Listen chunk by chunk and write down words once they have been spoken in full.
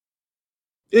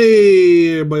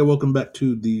Hey, everybody, welcome back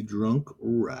to the Drunk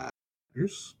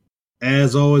Riders.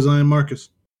 As always, I am Marcus.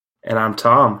 And I'm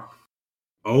Tom.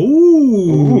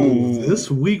 This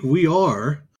week we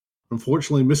are,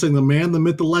 unfortunately, missing the man, the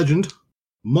myth, the legend,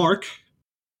 Mark.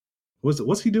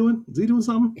 What's he doing? Is he doing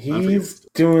something? He's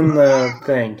doing the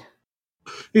thing.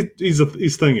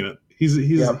 He's thinking it. He's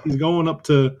going up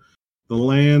to the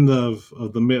land of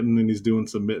the mitten, and he's doing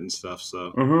some mitten stuff.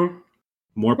 So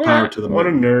more power to the what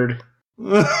mitten.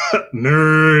 A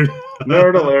nerd.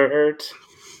 Nerd alert.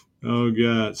 Oh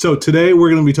god! So today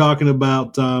we're going to be talking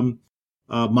about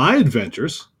my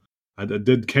adventures. I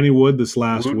did Kennywood this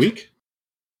last week.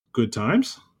 Good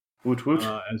times.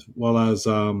 As well as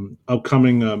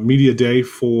upcoming media day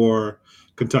for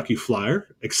Kentucky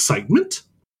Flyer. Excitement.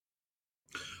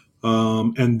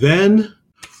 And then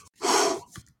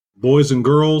boys and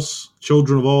girls,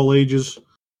 children of all ages.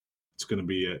 It's going to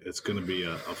be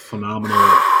a phenomenal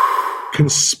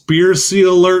conspiracy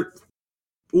alert.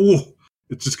 Ooh,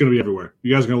 it's just going to be everywhere.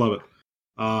 You guys are going to love it.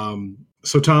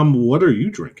 So Tom, what are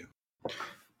you drinking?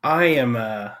 I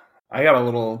got a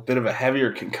little bit of a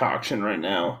heavier concoction right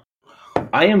now.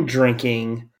 I am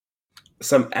drinking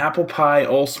some apple pie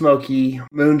Old Smoky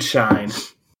moonshine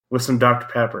with some Dr.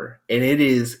 Pepper, and it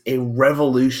is a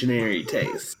revolutionary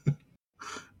taste.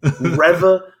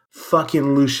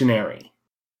 Fucking-lutionary.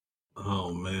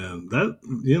 Oh man,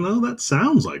 that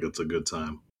sounds like it's a good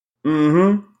time.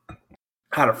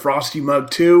 Had a frosty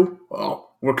mug too. Oh,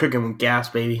 we're cooking with gas,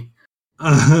 baby.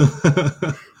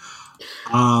 I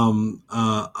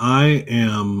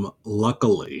am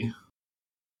luckily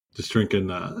just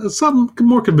drinking something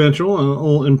more conventional, a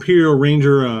little Imperial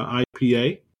Ranger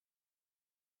IPA.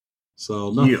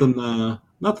 So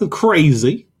nothing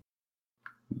crazy.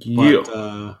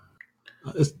 Yeah.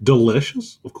 But it's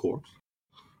delicious, of course.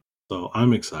 So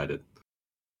I'm excited.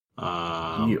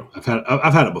 I've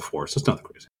had it before, so it's nothing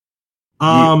crazy.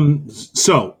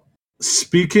 So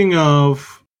speaking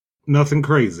of nothing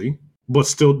crazy, but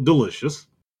still delicious,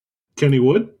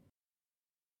 Kennywood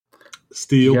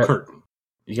steel curtain.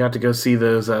 You got to go see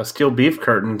those steel beef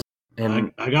curtains.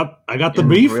 And I got the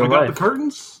beef. I got the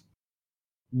curtains.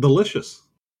 Delicious.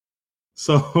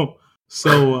 So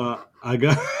I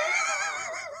got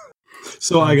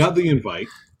I got the invite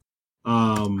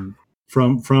from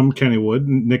Kennywood.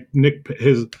 Nick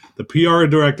the PR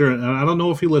director, and I don't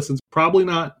know if he listens, probably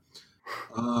not.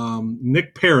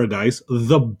 Nick Paradise,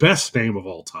 the best name of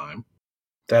all time.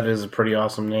 That is a pretty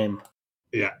awesome name.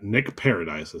 Yeah, Nick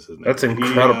Paradise is his name. That's an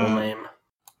incredible name.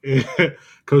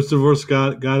 Coast Divorce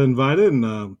got invited,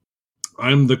 and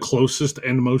I'm the closest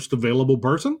and most available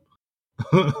person.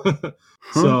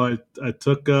 So I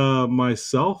took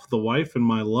myself, the wife, and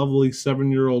my lovely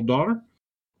 7-year-old daughter,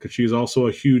 because she's also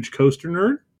a huge coaster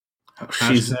nerd.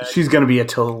 She's going to be a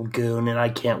total goon, and I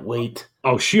can't wait.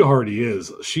 Oh, she already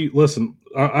is.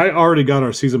 I already got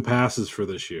our season passes for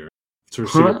this year. It's her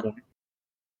Cedar Point.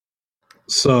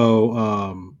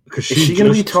 So, because is she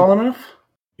going to be tall enough?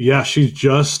 Yeah, she's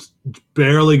just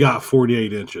barely got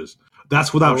 48 inches.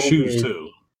 That's without shoes, too.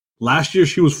 Last year,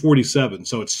 she was 47,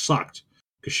 so it sucked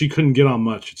because she couldn't get on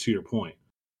much at Cedar Point.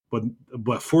 But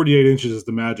 48 inches is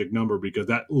the magic number because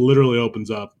that literally opens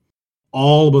up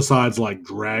all besides like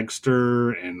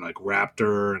Dragster and like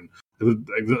Raptor and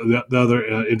the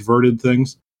other inverted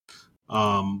things.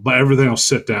 But everything else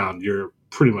sit down, you're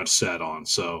pretty much set on.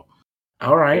 So,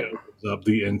 all right. Up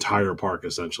the entire park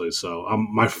essentially. So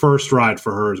my first ride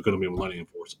for her is going to be Millennium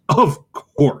Force, of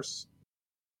course.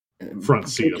 Front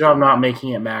seat. Good job not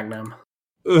making it Magnum.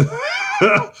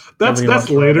 that's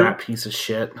later. That piece of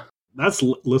shit.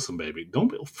 Listen, baby. Don't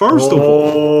be. First of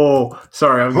all,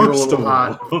 sorry, I'm getting a little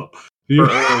hot.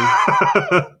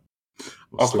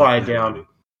 I'll quiet down.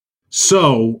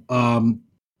 So,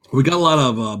 we got a lot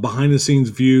of behind the scenes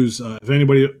views. If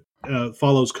anybody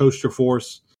follows Coaster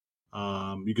Force,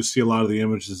 you can see a lot of the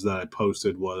images that I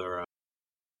posted. Whether it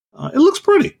looks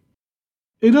pretty,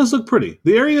 it does look pretty.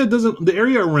 The area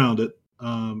around it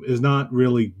is not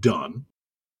really done.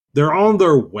 They're on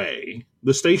their way.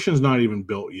 The station's not even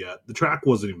built yet. The track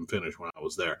wasn't even finished when I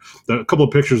was there. A couple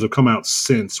of pictures have come out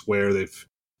since where they've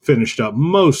finished up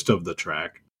most of the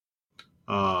track.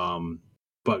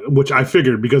 But which I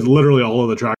figured because literally all of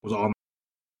the track was on.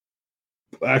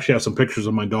 I actually have some pictures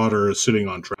of my daughter sitting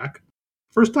on track.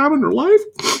 First time in her life.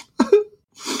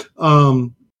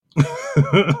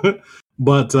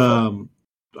 But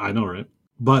I know, right?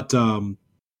 But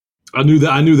I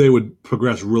knew they would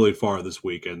progress really far this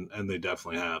week, and they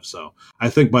definitely have. So I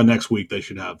think by next week they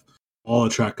should have all the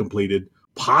track completed,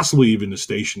 possibly even the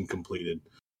station completed.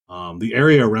 The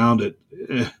area around it,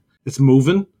 it's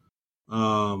moving.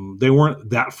 They weren't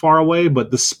that far away, but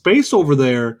the space over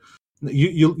there,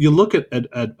 you look at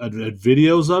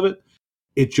videos of it.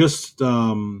 It just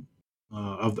of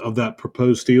that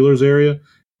proposed Steelers area,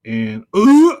 and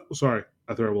sorry,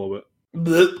 I threw up a little bit.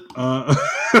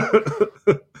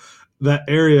 That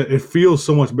area, it feels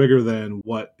so much bigger than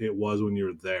what it was when you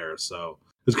were there. So,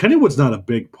 because Kennywood's not a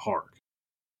big park,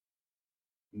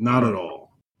 not at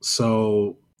all.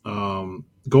 So,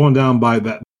 going down by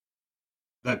that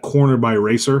corner by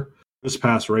Racer, this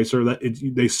past Racer,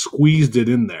 they squeezed it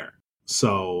in there.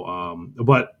 So,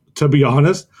 but to be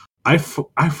honest, I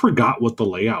forgot what the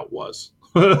layout was,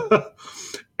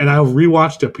 and I've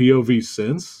rewatched a POV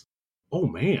since. Oh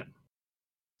man,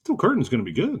 Steel Curtain's going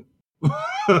to be good.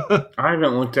 I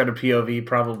haven't looked at a POV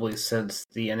probably since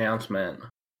the announcement.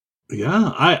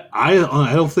 Yeah,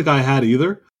 I don't think I had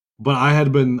either, but I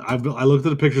looked at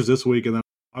the pictures this week, and then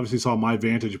obviously saw my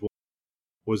vantage point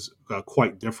was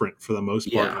quite different for the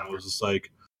most part. Yeah. And I was just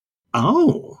like,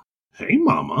 oh, hey,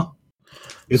 mama.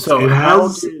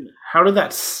 How did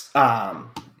that?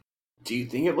 Do you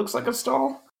think it looks like a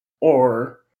stall,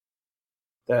 or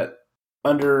that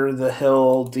under the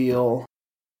hill deal?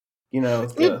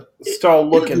 The stall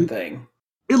looking thing.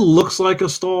 It looks like a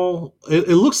stall. It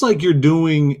looks like you're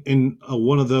doing in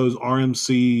one of those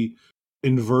RMC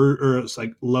or it's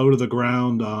like low to the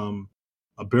ground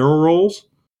barrel rolls.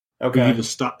 Okay.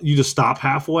 You just stop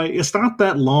halfway. It's not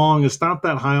that long. It's not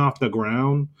that high off the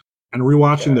ground. And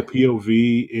rewatching the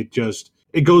POV,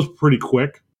 it goes pretty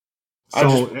quick.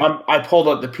 So I pulled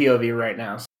up the POV right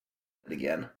now. So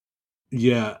again.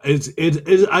 Yeah,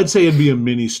 I'd say it'd be a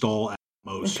mini stall at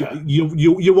most. Okay.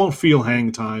 You won't feel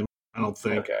hang time. I don't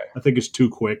think. Okay. I think it's too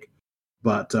quick.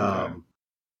 But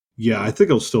yeah, I think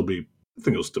it'll still be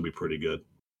pretty good.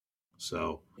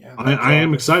 So yeah, I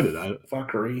am excited.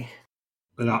 Fuckery.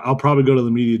 And I'll probably go to the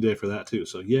media day for that too.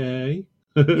 So yay!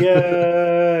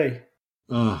 Yay!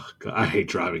 Oh, God, I hate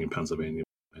driving in Pennsylvania.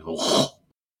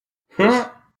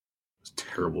 There's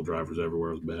terrible drivers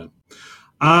everywhere. It's bad.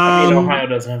 Ohio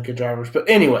doesn't have good drivers, but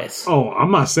anyways. Oh,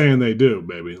 I'm not saying they do,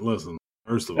 baby. Listen,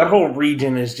 first of all, that whole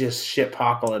region is just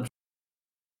shit-pocalypse.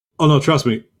 Oh no, trust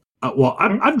me.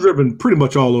 I've driven pretty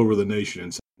much all over the nation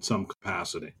in some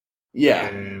capacity. Yeah.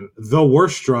 And the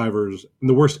worst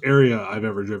area I've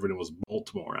ever driven in was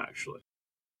Baltimore, actually.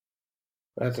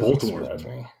 Baltimore's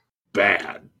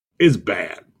bad. It's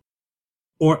bad.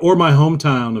 Or my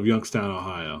hometown of Youngstown,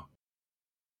 Ohio.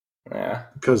 Yeah.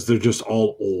 Because they're just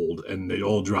all old and they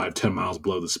all drive 10 miles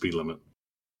below the speed limit.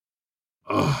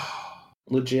 Ugh.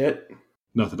 Legit.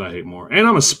 Nothing I hate more. And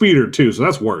I'm a speeder too, so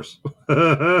that's worse.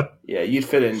 Yeah, you'd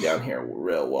fit in down here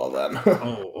real well then.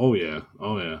 oh yeah.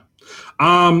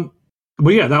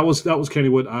 But yeah, that was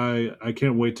Kennywood. I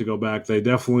can't wait to go back. They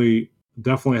definitely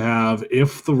have,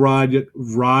 if the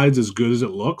ride's as good as it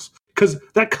looks, because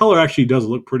that color actually does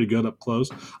look pretty good up close.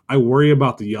 I worry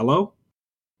about the yellow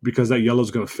because that yellow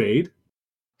is going to fade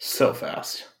so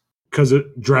fast. Because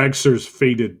Dragster's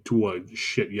faded to a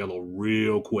shit yellow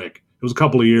real quick. It was a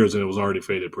couple of years and it was already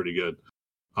faded pretty good.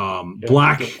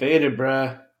 Black faded,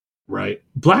 bruh. Right,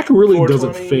 black really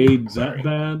doesn't fade that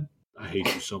bad. I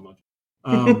hate you so much.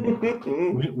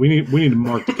 We need to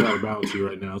mark the counterbalance here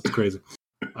right now. It's crazy.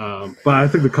 But I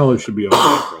think the color should be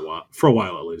okay for a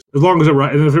while at least. As long as it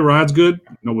rides, and if it rides good,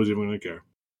 nobody's even going to care.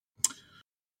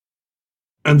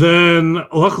 And then,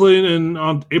 luckily,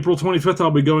 on April 25th,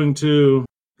 I'll be going to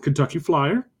Kentucky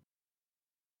Flyer,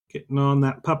 getting on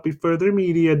that puppy for their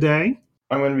media day.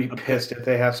 I'm going to be pissed if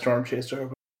they have Storm Chaser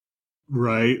open.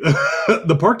 Right.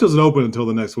 The park doesn't open until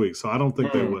the next week, so I don't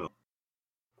think they will.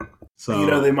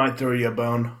 So they might throw you a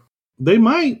bone. They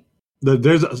might.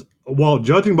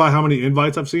 Judging by how many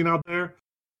invites I've seen out there,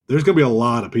 there's going to be a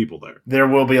lot of people there. There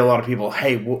will be a lot of people.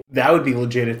 Hey, that would be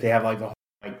legit if they have like the whole,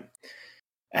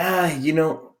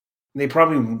 they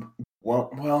probably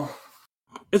won't. Well,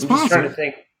 it's I'm possible. just trying to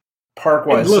think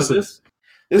park-wise. Listen, so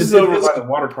this is over by the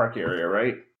water park area,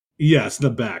 right? Yes, the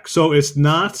back. So it's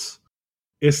not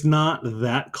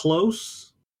that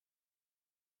close.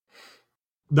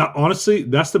 That honestly,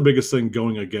 that's the biggest thing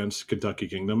going against Kentucky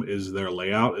Kingdom is their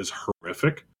layout is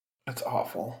horrific. That's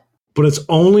awful. But it's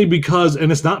only because,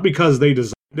 and it's not because they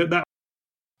designed it that way.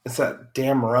 It's that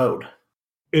damn road.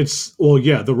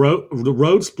 The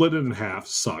road split it in half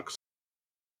sucks.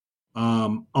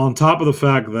 On top of the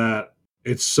fact that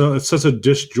it's such a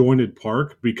disjointed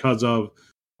park because of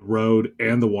the road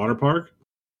and the water park.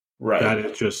 Right. That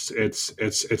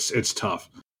it's tough.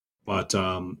 But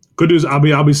good news,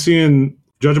 I'll be seeing,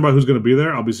 judging by who's going to be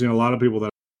there, I'll be seeing a lot of people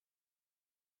that,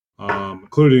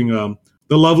 including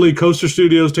the lovely Coaster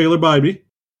Studios Taylor Bybee.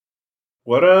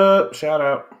 What up? Shout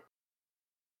out.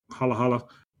 holla holla,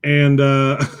 and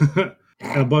and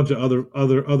a bunch of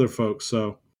other folks.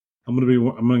 So I'm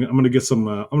gonna get some.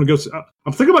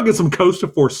 I'm thinking about getting some Coaster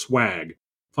Force swag.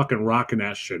 Fucking rocking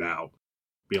that shit out.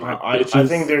 Be like, I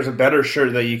think there's a better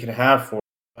shirt that you can have for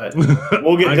it, but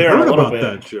we'll get there in a little bit.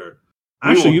 That shirt.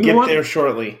 Actually, you know what? There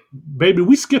shortly. Baby,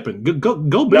 we skipping.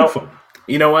 Go big folk.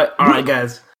 You know what? All right,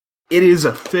 guys. It is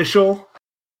official.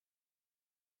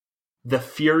 The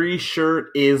Fury shirt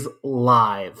is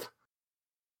live.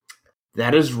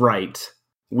 That is right.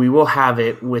 We will have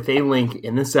it with a link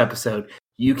in this episode.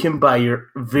 You can buy your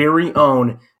very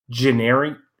own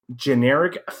generic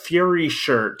Fury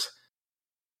shirt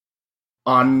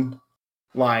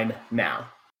online now.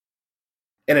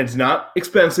 And it's not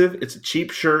expensive. It's a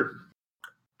cheap shirt.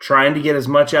 Trying to get as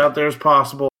much out there as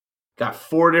possible. Got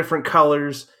 4 different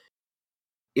colors.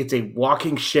 It's a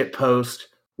walking shitpost.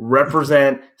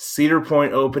 Represent Cedar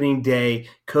Point opening day.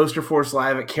 Coaster Force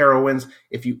Live at Carowinds.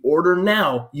 If you order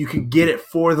now, you can get it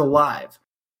for the live.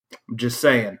 I'm just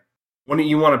saying. Wouldn't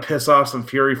you want to piss off some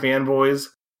Fury fanboys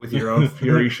with your own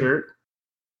Fury shirt?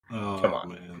 Oh, come on,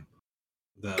 man.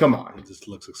 Come on. It just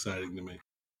looks exciting to me.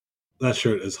 That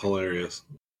shirt is hilarious.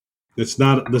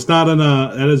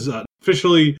 That is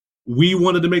officially, we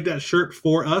wanted to make that shirt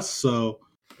for us, so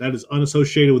that is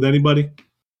unassociated with anybody.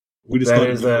 We just thought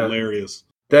it was hilarious.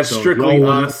 That's strictly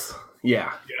us.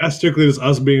 Yeah. That's strictly just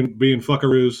us being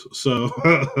fuckaroos. So,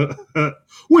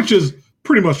 which is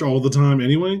pretty much all the time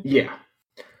anyway. Yeah.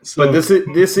 So, but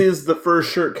this is the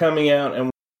first shirt coming out, and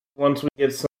once we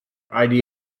get some ideas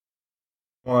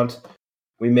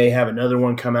we may have another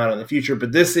one come out in the future.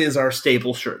 But this is our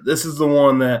staple shirt. This is the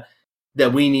one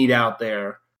that we need out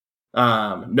there.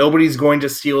 Nobody's going to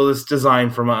steal this design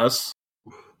from us.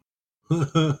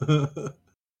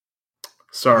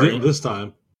 Sorry. This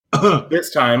time.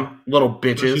 This time, little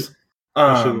bitches.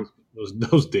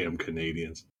 Those damn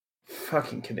Canadians.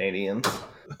 Fucking Canadians.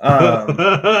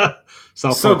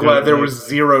 So glad there was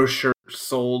 0 shirts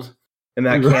sold in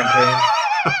that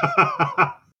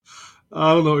campaign.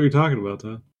 I don't know what you're talking about,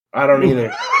 Tom. I don't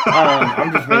either.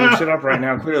 I'm just making shit up right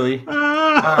now, clearly.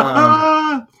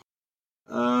 But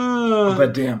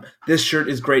damn, this shirt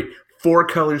is great. 4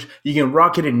 colors. You can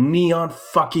rock it in neon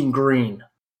fucking green.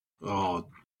 Oh,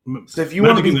 so if you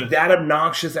want to be that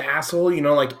obnoxious asshole,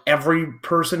 like every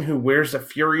person who wears a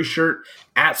Fury shirt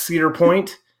at Cedar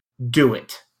Point, do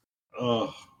it.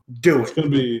 Oh, do it's it. Gonna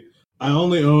be. I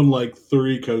only own like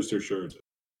 3 coaster shirts.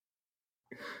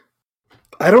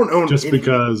 I don't own just any.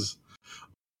 Because.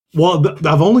 Well,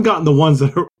 I've only gotten the ones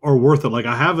that are worth it. Like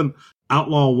I haven't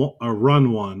outlaw or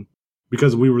run one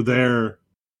because we were there.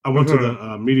 I went to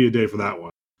the media day for that one.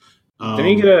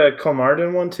 Didn't you get a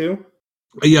Kilmartin one too?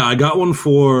 Yeah, I got one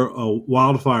for a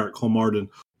wildfire at Kilmartin,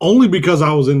 only because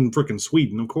I was in freaking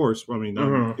Sweden, of course. I mean,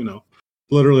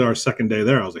 literally our second day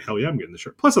there, I was like, hell yeah, I'm getting the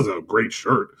shirt. Plus, it's a great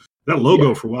shirt. That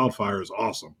logo for wildfire is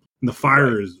awesome. And the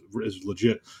fire is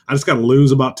legit. I just got to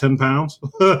lose about 10 pounds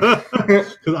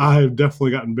because I have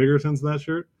definitely gotten bigger since that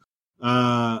shirt.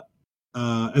 And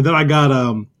then I got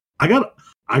a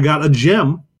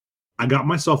gem. I got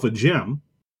myself a gem.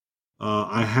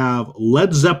 I have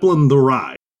Led Zeppelin The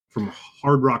Ride from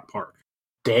Hard Rock Park.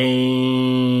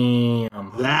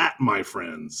 Damn. That, my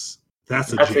friends,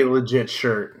 that's a legit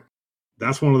shirt.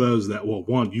 That's one of those that, well,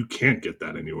 one, you can't get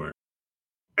that anywhere.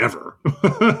 Ever.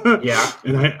 Yeah.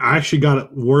 And I actually got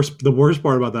it worse. The worst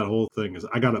part about that whole thing is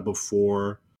I got it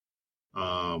before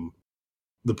the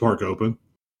park opened.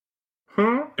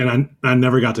 And I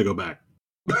never got to go back.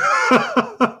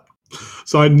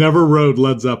 So I never rode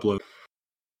Led Zeppelin.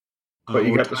 But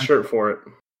you got the shirt for it.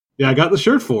 Yeah, I got the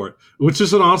shirt for it, which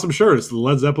is an awesome shirt. It's the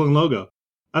Led Zeppelin logo.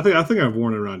 I think I've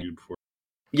worn it around you before.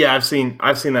 Yeah, I've seen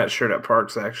that shirt at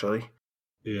parks actually.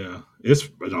 Yeah, it's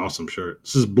an awesome shirt.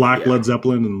 This is black Led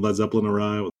Zeppelin and Led Zeppelin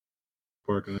Awry with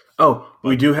park in it. Oh,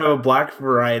 we do have a black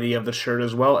variety of the shirt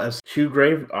as well as 2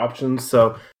 gray options.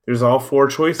 So there's all 4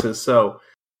 choices. So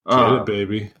get it,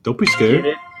 baby. Don't be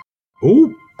scared.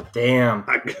 Oh, damn!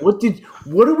 What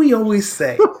do we always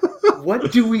say?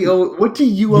 What do you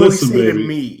always say to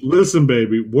me? Listen,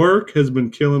 baby. Work has been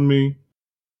killing me.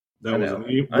 That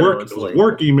was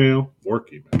work email. Work.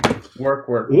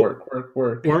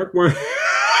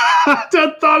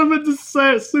 I thought of it to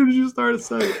say it as soon as you started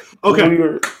saying it.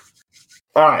 Okay.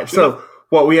 All right. So,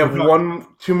 what, we have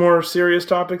 2 more serious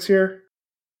topics here?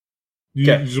 You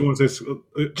just want to say...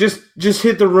 just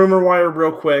hit the rumor wire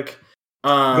real quick.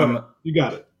 You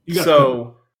got it.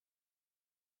 So,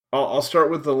 I'll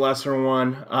start with the lesser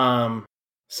one.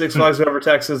 Six Flags Over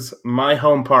Texas, my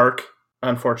home park,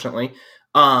 unfortunately,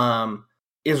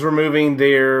 is removing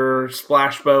their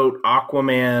Splash Boat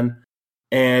Aquaman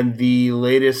and the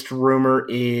latest rumor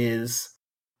is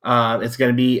it's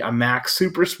going to be a Max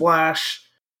Super Splash.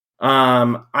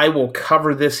 I will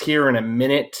cover this here in a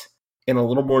minute in a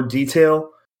little more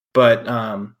detail, but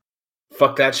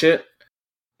fuck that shit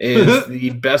is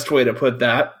the best way to put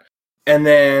that. And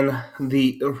then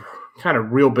the kind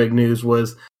of real big news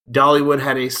was Dollywood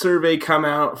had a survey come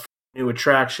out for new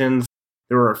attractions.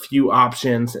 There were a few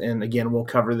options, and again, we'll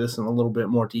cover this in a little bit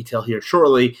more detail here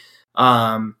shortly.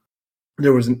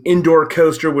 There was an indoor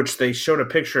coaster, which they showed a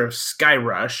picture of Sky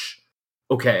Rush.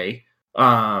 Okay.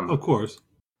 Of course.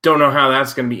 Don't know how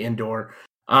that's going to be indoor.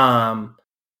 I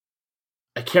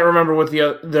can't remember what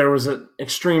there was an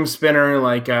extreme spinner,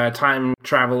 like a time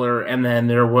traveler, and then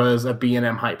there was a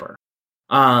B&M Hyper.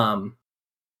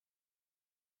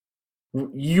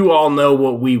 You all know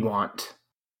what we want.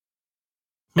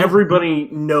 Everybody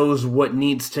knows what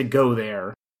needs to go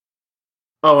there.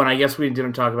 Oh, and I guess we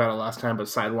didn't talk about it last time, but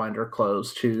Sidewinder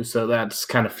closed too, so that's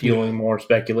kind of fueling more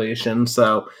speculation.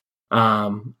 So,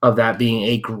 of that being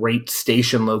a great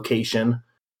station location.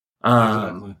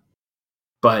 Exactly.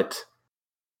 But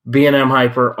B&M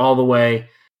Hyper all the way.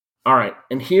 All right,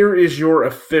 and here is your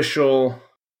official...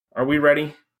 Are we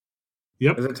ready?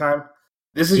 Yep. Is it time?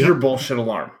 This is your bullshit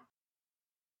alarm.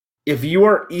 If you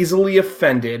are easily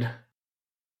offended...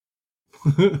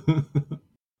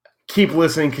 keep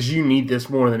listening because you need this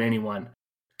more than anyone.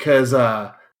 Because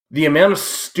the amount of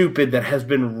stupid that has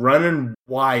been running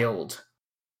wild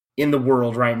in the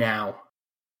world right now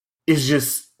is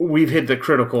just, we've hit the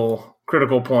critical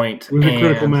point. We've hit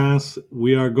critical mass.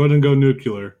 We are going to go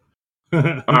nuclear.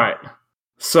 All right.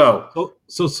 So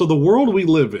the world we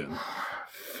live in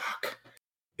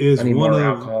is I need one more of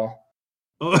alcohol.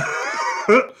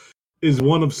 is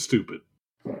one of stupid.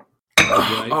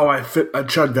 Right? Oh, I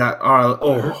chugged that.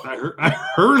 I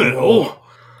heard it. Oh,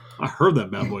 I heard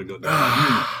that bad boy go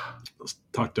down. Let's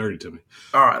talk dirty to me.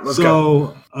 All right, let's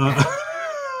go.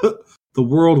 The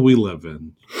world we live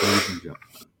in, ladies and gentlemen,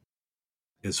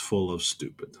 is full of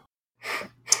stupid.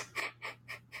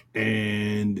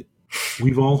 And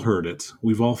we've all heard it.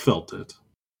 We've all felt it.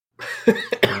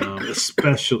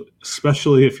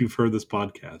 Especially if you've heard this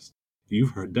podcast.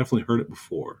 You've definitely heard it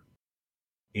before.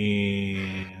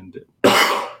 And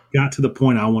got to the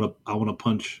point I want to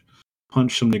punch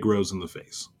some Negroes in the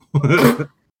face.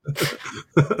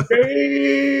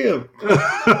 Damn.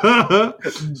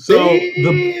 So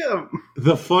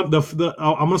the fun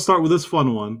I'm gonna start with this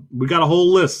fun one. We got a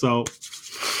whole list, so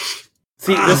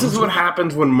see, this is what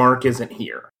happens when Mark isn't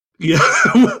here. Yeah,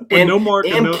 and no Mark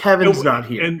and Kevin's not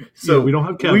here, and so we don't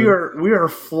have Kevin. We are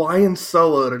flying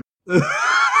solo.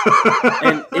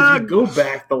 And if you go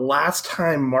back, the last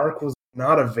time Mark was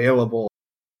not available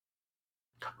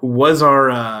was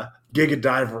our Giga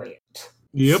Dive rant.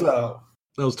 Yep. So,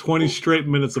 that was 20 straight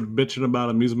minutes of bitching about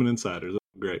Amusement Insiders. That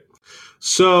was great.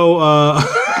 So,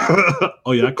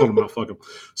 oh yeah, I called him out. Fuck him.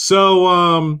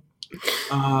 So,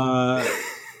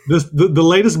 the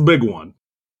latest big one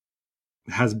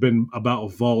has been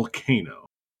about Volcano.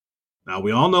 Now,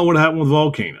 we all know what happened with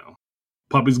Volcano.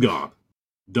 Puppy's gone.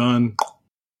 Done.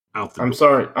 Out the door.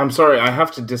 I'm sorry. I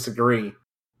have to disagree.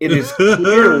 It is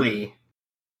clearly,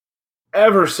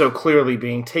 ever so clearly,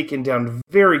 being taken down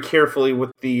very carefully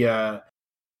with the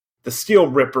steel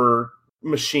ripper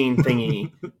machine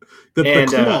thingy.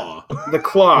 The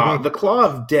claw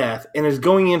of death, and is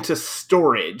going into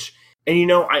storage. And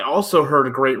I also heard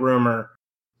a great rumor.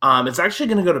 It's actually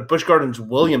going to go to Busch Gardens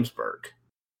Williamsburg.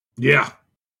 Yeah,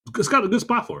 it's got a good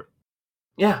spot for it.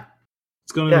 Yeah,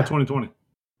 it's going into 2020.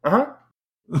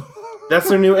 That's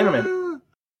their new intimate.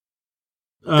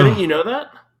 Didn't you know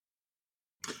that?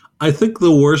 I think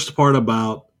the worst part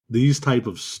about these type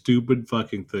of stupid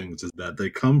fucking things is that they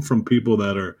come from people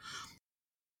that are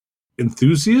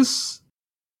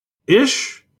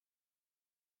enthusiasts-ish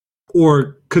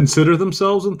or consider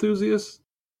themselves enthusiasts.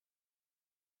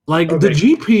 Like the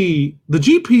GP,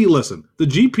 listen, the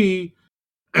GP,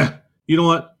 you know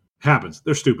what? Happens.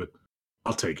 They're stupid.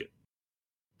 I'll take it.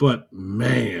 But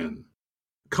man,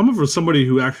 coming from somebody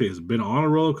who actually has been on a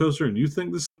roller coaster and you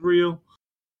think this is real?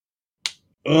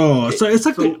 Oh, it's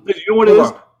like you know what it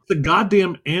is? The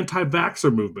goddamn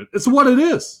anti-vaxxer movement. It's what it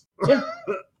is. Yeah.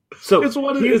 So it's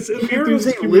what it is. Here is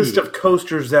a list of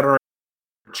coasters that are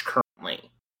in currently.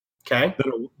 Okay.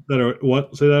 That are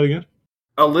what? Say that again.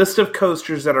 A list of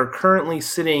coasters that are currently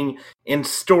sitting in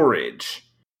storage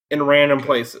in random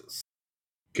places.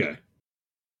 Okay.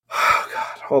 Oh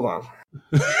God, hold on.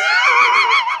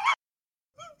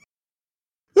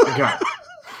 Okay.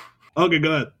 Okay,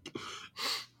 go ahead.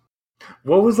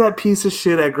 What was that piece of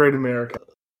shit at Great America?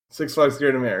 Six Flags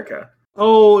Great America.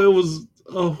 Oh, it was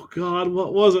Oh God,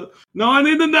 what was it? No, I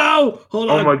need to know. Hold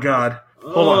on. Oh my God.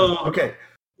 Hold on. Okay.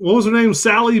 What was her name?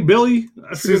 Sally? Billy?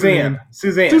 I forget her name.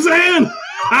 Suzanne.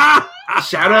 Ah!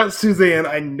 Shout out Suzanne.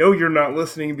 I know you're not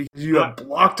listening because you have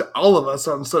blocked all of us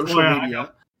on social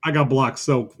media. I got blocked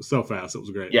so fast. It was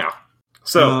great. Yeah.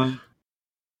 So.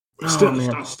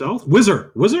 Stealth?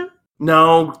 Whizzer?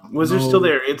 No, Wizard's still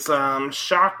there. It's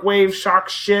Shockwave,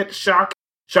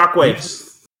 Shockwave.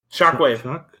 Yes.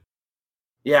 Shockwave.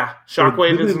 Yeah,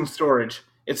 Shockwave is in storage.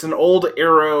 It's an old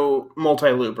Arrow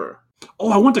multi-looper.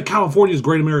 Oh, I went to California's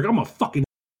Great America. I'm a fucking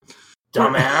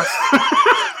dumbass.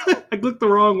 I clicked the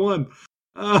wrong one.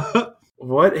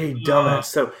 What a dumbass.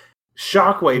 So,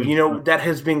 Shockwave, that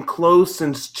has been closed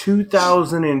since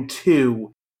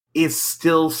 2002, is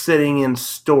still sitting in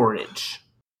storage.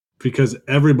 Because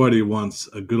everybody wants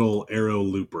a good old Arrow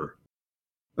looper.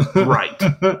 Right.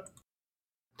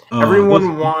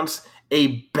 Everyone wants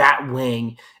a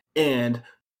Batwing and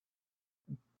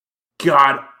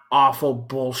god-awful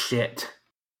bullshit.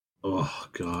 Oh,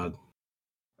 God.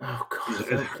 Oh,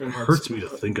 God. It hurts me to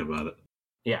think about it.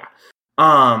 Yeah.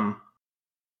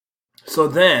 So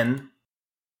then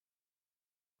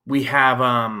we have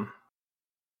Firehawk.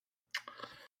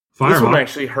 This one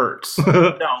actually hurts.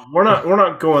 No, we're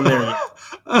not going there yet.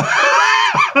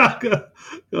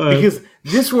 Because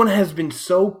this one has been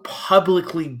so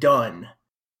publicly done.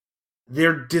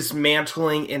 They're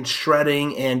dismantling and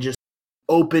shredding and just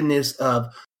openness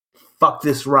of fuck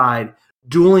this ride.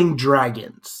 Dueling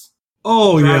Dragons.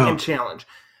 Oh, Dragon Challenge.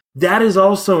 That is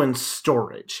also in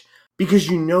storage. Because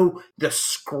the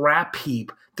scrap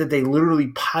heap that they literally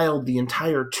piled the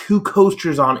entire 2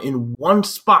 coasters on in one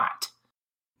spot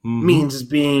means it's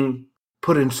being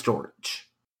put in storage.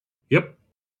 Yep.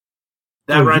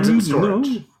 That ride's in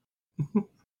storage.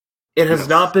 It has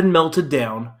not been melted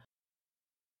down.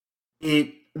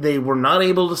 They were not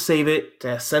able to save it,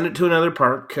 to send it to another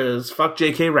park, because fuck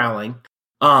J.K. Rowling.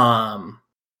 The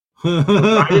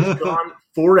ride is gone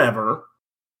forever.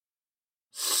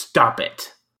 Stop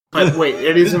it. But wait,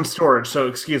 it is in storage, so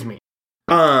excuse me.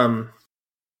 Damn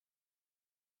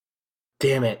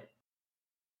it.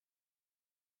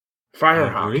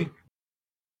 Firehawk.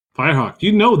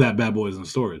 You know that bad boy's in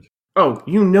storage. Oh,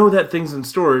 that thing's in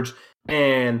storage.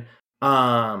 And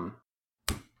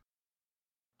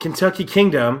Kentucky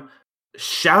Kingdom,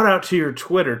 shout out to your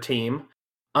Twitter team.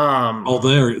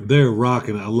 They're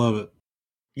rocking it. I love it.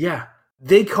 Yeah,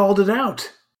 they called it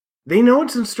out. They know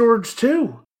it's in storage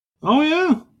too. Oh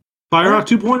yeah, Firehawk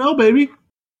 2.0, baby.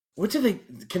 What do they?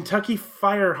 Kentucky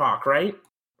Firehawk, right?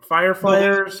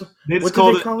 Fireflyers. What do they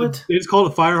call it? They just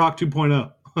called it Firehawk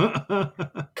 2.0. God,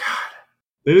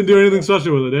 they didn't do anything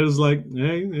special with it. They're just like,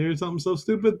 hey, here's something so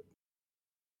stupid.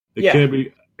 It can't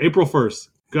be April 1st.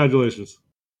 Congratulations.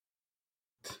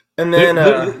 And then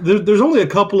there's only a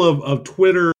couple of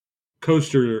Twitter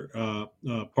coaster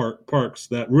parks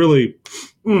that really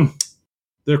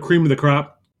they're cream of the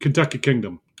crop. Kentucky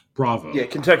Kingdom, bravo. Yeah,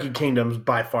 Kentucky Kingdom's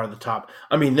by far the top.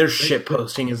 I mean, their shit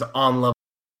posting is on level.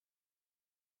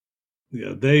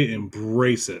 Yeah, they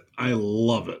embrace it. I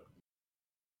love it.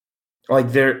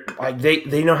 Like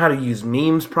they know how to use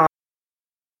memes properly.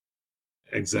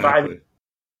 Exactly.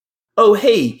 Oh,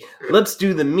 hey, let's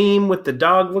do the meme with the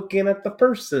dog looking at the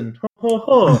person.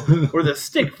 Or the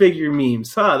stick figure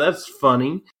memes. That's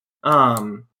funny.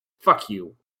 Fuck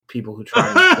you, people who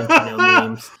try to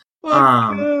memes.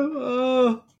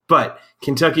 But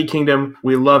Kentucky Kingdom,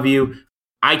 we love you.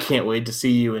 I can't wait to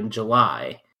see you in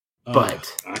July.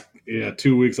 But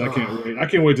 2 weeks. I can't wait. I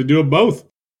can't wait to do it both.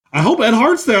 I hope Ed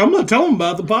Hart's there. I'm going to tell him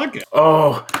about the podcast.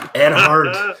 Oh, Ed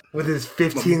Hart with his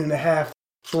 15 and a half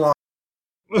slot.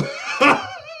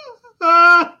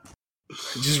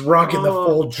 Just rocking the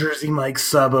full Jersey Mike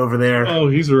sub over there. Oh,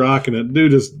 he's rocking it.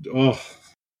 Dude is,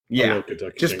 yeah,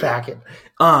 just packing.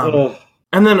 And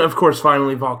then, of course,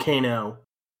 finally, Volcano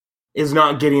is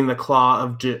not getting the claw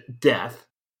of death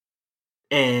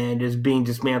and is being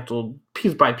dismantled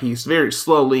piece by piece, very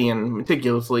slowly and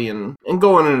meticulously, and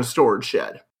going in a storage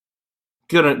shed.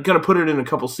 Gonna put it in a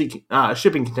couple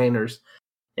shipping containers,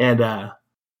 and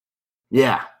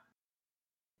yeah,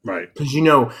 right.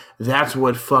 Because that's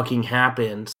what fucking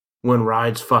happens when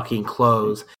rides fucking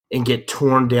close and get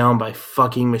torn down by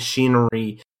fucking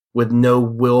machinery with no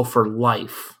will for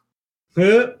life.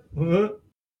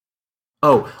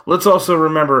 Oh, let's also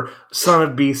remember, Son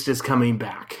of Beast is coming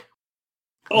back.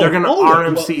 They're going to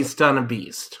RMC Son of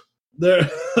Beast. They're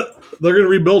going to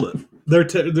rebuild it. They're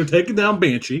taking down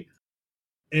Banshee,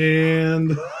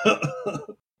 and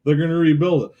they're going to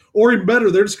rebuild it. Or even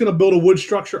better, they're just going to build a wood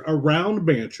structure around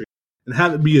Banshee and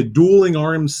have it be a dueling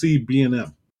RMC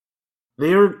B&M.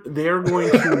 They're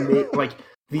going to make like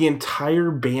the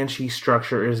entire Banshee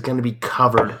structure is going to be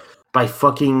covered by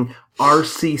fucking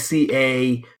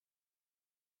RCCA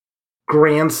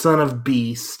grandson of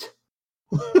Beast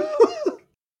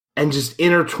and just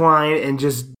intertwine and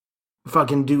just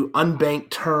fucking do unbanked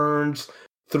turns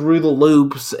through the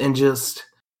loops and just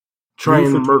try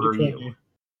and murder you.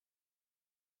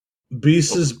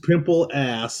 Beast's pimple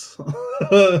ass.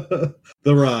 The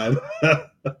ride.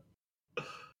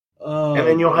 Oh, and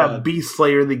then you'll have Beast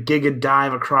Slayer, the Giga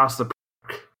Dive across the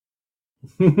park.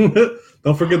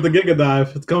 Don't forget the Giga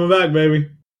Dive. It's coming back,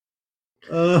 baby.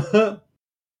 I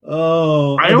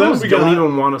almost don't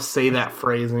even want to say that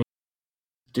phrase.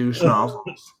 Douche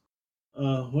nozzles.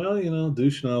 Well,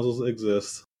 douche nozzles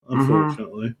exist,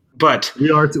 unfortunately. Mm-hmm. But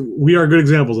we are good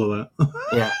examples of that.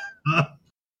 Yeah.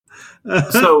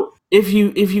 So if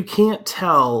you can't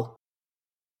tell,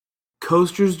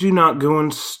 coasters do not go in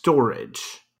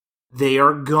storage. They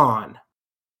are gone.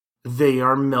 They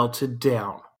are melted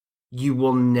down. You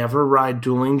will never ride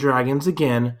Dueling Dragons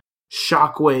again,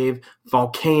 Shockwave,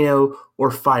 Volcano,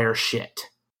 or Fire Shit.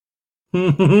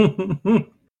 They're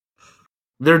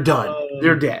done.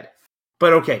 They're dead.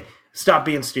 But okay, stop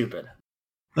being stupid.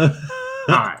 All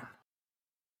right.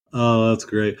 Oh, that's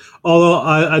great. Although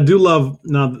I do love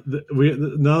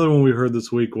another one we heard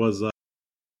this week was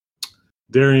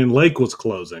Darien Lake was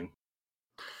closing.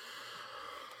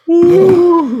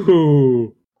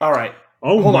 Ooh. All right.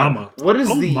 Oh, hold mama. On. What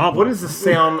is the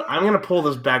sound? I'm gonna pull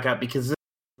this back up because this,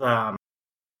 hold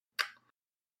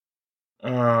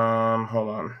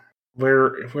on.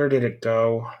 Where did it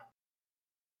go?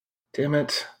 Damn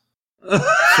it. So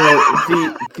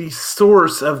the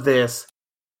source of this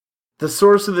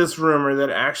rumor that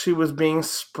actually was being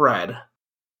spread,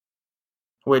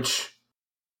 which,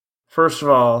 first of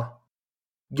all,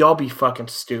 y'all be fucking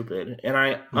stupid. And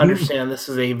I understand this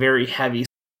is a very heavy,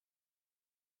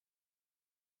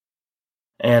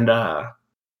 and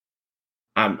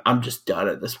I'm just done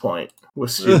at this point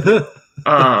with stupid.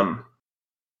 Where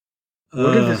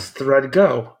did this thread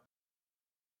go?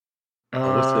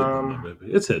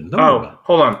 It's hidden.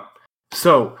 Hold on.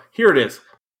 So here it is.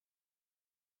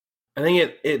 I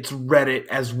think it's Reddit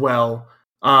as well.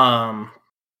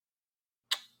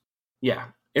 Yeah,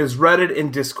 it's Reddit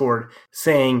and Discord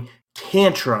saying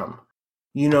Tantrum,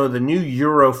 the new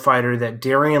Eurofighter that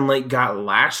Darien Lake got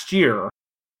last year,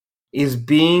 is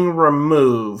being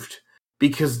removed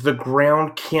because the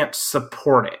ground can't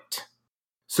support it.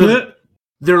 So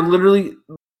they're literally.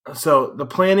 So the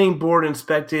planning board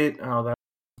inspected. Oh, that's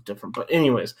different. But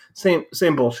anyways, same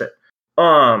bullshit.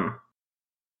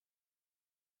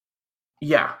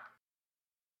 Yeah.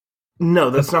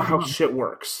 No, that's not how shit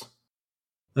works.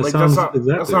 That's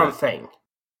not a thing.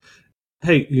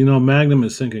 Hey, Magnum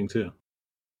is sinking too.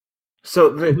 So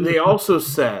they also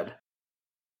said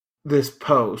this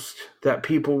post that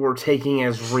people were taking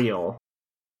as real,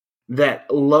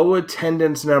 that low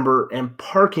attendance number and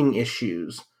parking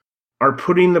issues are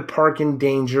putting the park in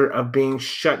danger of being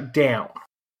shut down.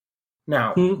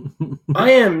 Now, I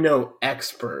am no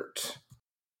expert,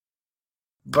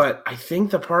 but I think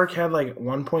the park had like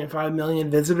 1.5 million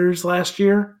visitors last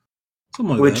year.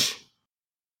 Something like that.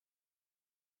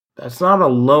 That's not a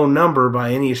low number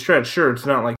by any stretch. Sure, it's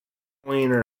not like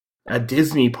or a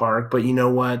Disney park, but you know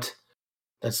what?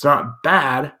 That's not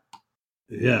bad.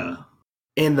 Yeah.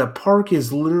 And the park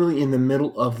is literally in the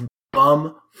middle of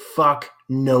bumfuck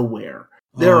nowhere.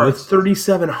 There are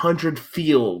 3,700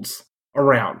 fields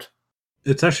around.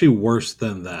 It's actually worse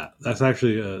than that. That's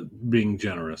actually being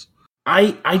generous.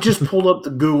 I just pulled up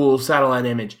the Google satellite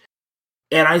image,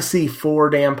 and I see 4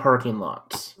 damn parking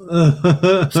lots.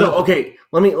 So okay,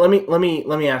 let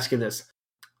me ask you this.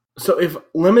 So if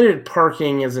limited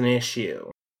parking is an issue,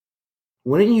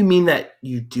 wouldn't you mean that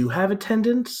you do have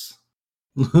attendance?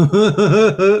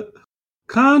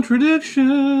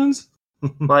 Contradictions.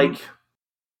 Like,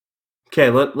 okay,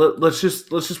 let's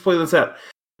just play this out.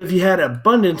 If you had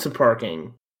abundance of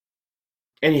parking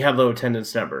and you have low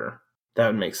attendance number, that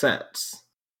would make sense.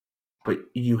 But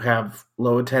you have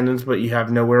low attendance, but you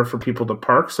have nowhere for people to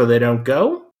park, so they don't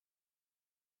go?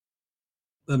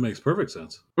 That makes perfect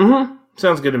sense. Mm-hmm.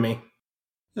 Sounds good to me.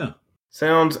 Yeah.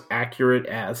 Sounds accurate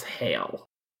as hell.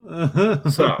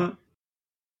 So.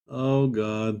 Oh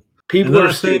God. People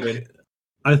are stupid.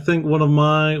 I think one of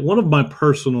my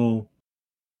personal,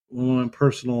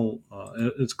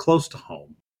 it's close to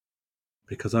home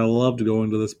because I loved going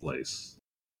to this place,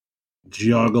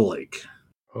 Geauga Lake.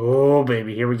 Oh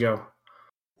baby, here we go.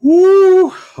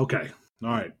 Woo! Okay.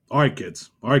 All right,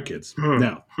 kids.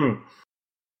 Now,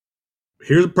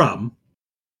 here's the problem.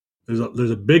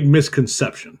 There's a big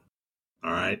misconception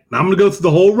All right. Now I'm going to go through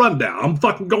the whole rundown. I'm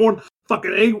fucking going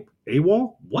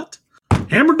AWOL? What?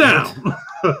 Hammer down.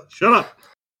 Shut up.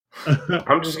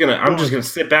 I'm just gonna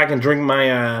sit back and drink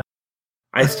my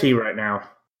iced tea right now.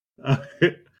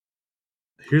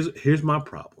 Here's my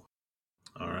problem.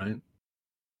 All right.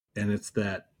 And it's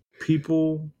that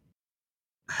people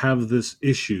have this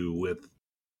issue with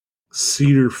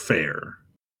Cedar Fair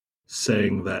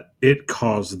saying that it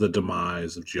caused the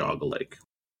demise of Geauga Lake.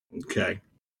 Okay.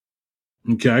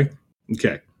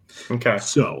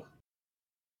 So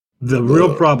the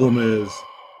real problem is,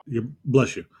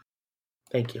 bless you.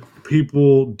 Thank you.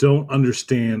 People don't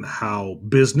understand how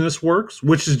business works,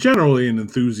 which is generally an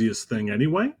enthusiast thing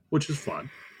anyway, which is fun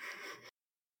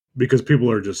because people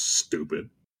are just stupid.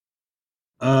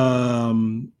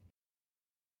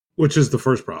 Which is the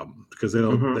first problem because they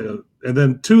don't, and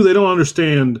then two, they don't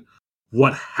understand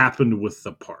what happened with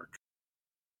the park.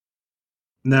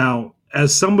 Now,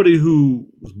 as somebody who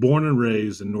was born and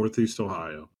raised in Northeast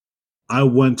Ohio, I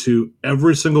went to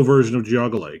every single version of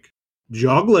Geauga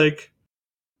Lake,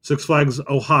 Six Flags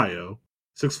Ohio,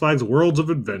 Six Flags Worlds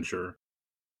of Adventure,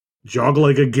 Geauga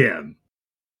Lake again,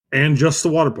 and just the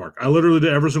water park. I literally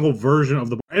did every single version of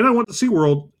the park. And I went to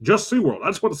SeaWorld, just SeaWorld. I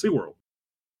just went to SeaWorld.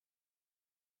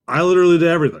 I literally did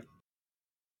everything.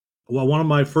 Well, one of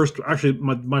my first, actually,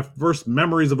 my first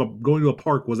memories of going to a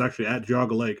park was actually at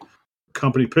Geauga Lake,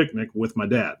 company picnic with my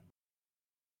dad.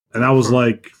 And I was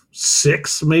like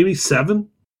 6, maybe 7.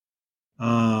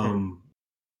 That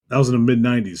was in the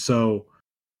mid-90s. So,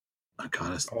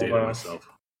 God, I dated myself.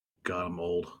 God, I'm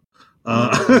old.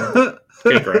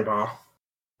 Hey, Grandpa.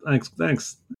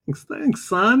 Thanks,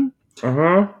 son.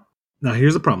 Uh-huh. Now,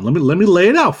 here's the problem. Let me lay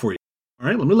it out for you. All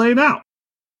right, let me lay it out.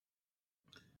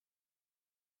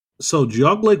 So,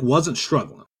 Geauga Lake wasn't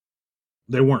struggling.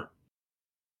 They weren't.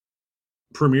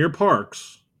 Premier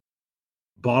Parks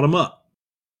bought them up.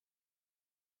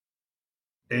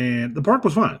 And the park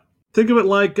was fine. Think of it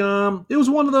like it was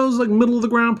one of those like middle of the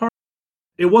ground parks.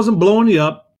 It wasn't blowing you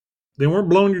up. They weren't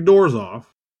blowing your doors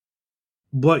off.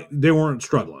 But they weren't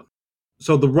struggling.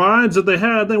 So the rides that they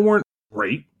had, they weren't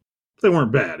great. They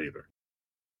weren't bad either.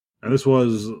 And this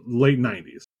was late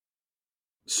 90s.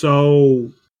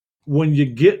 So when you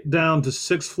get down to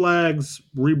Six Flags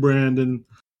rebranding,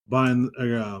 buying,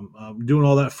 doing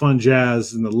all that fun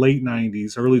jazz in the late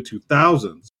 90s, early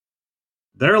 2000s,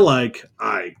 they're like,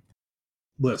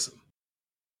 listen,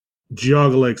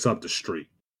 Geauga Lake's up the street.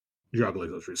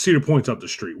 Cedar Point's up the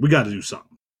street. We got to do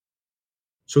something.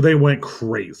 So they went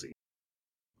crazy.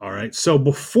 All right. So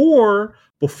before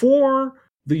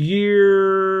the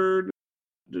year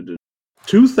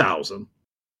 2000,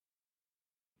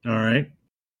 all right,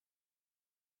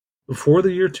 before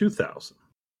the year 2000,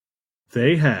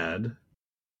 they had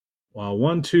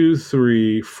 1, 2,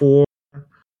 3, 4,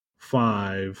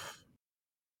 5,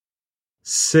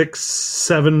 6,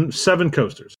 7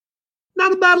 coasters.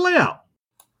 Not a bad layout,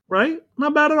 right?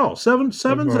 Not bad at all. Seven's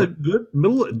a good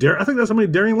middle. I think that's how many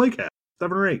Dueling Lake had.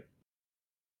 7 or 8.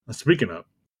 Speaking of.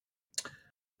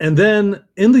 And then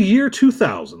in the year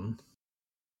 2000,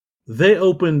 they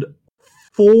opened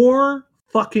 4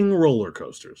 fucking roller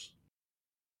coasters.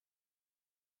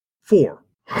 4.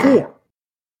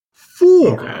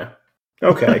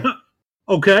 Okay.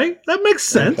 Okay, that makes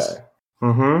sense. Okay.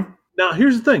 Mm-hmm. Now,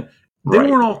 here's the thing. They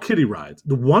weren't all kiddie rides.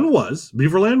 The one was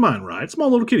Beaverland Mine Ride, small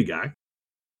little kiddie guy.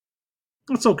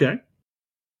 That's okay.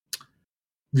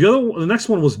 The next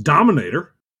one was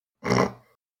Dominator.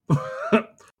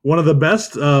 One of the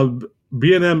best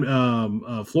B&M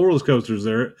floorless coasters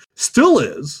there. Still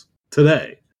is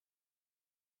today.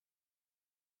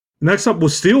 Next up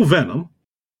was Steel Venom.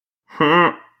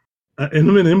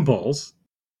 Inman Impulse.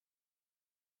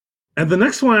 And the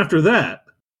next one after that.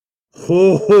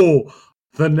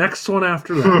 The next one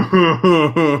after that.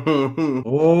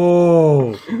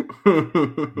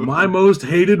 My most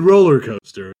hated roller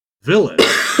coaster, Village,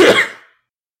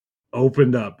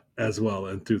 opened up as well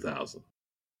in 2000.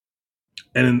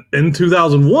 And in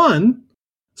 2001,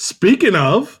 speaking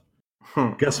of,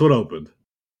 guess what opened?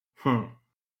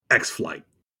 X-Flight.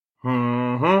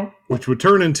 Which would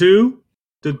turn into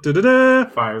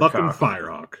Firehawk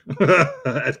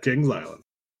at Kings Island.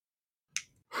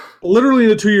 Literally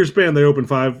in a 2-year span, they opened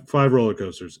five roller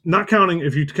coasters. Not counting,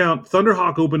 if you count,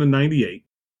 Thunderhawk opened in 98.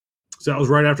 So that was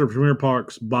right after Premier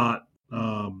Parks bought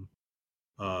the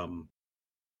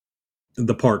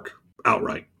park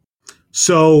outright.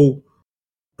 So,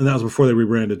 and that was before they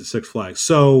rebranded to Six Flags.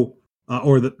 So,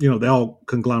 they all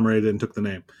conglomerated and took the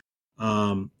name.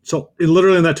 So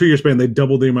literally in that 2-year span, they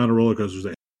doubled the amount of roller coasters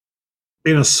they had.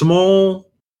 In a small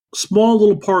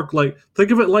little park, like,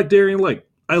 think of it like Darien Lake.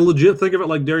 I legit think of it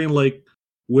like Darien Lake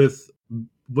with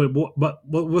but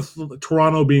with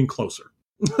Toronto being closer.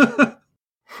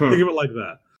 Think of it like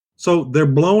that. So they're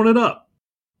blowing it up.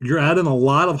 You're adding a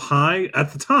lot of high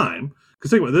at the time.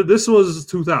 Because think about it, this was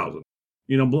 2000.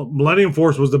 Millennium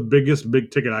Force was the biggest big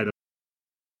ticket item.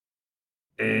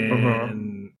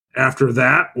 And after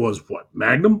that was what?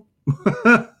 Magnum?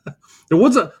 There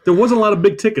wasn't a lot of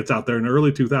big tickets out there in the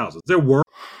early 2000s. There were,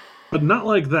 but not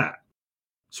like that.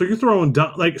 So you're throwing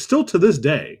down, like, still to this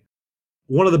day,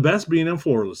 one of the best B&M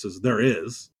floorlesses there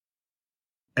is.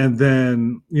 And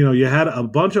then, you had a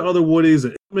bunch of other Woodies,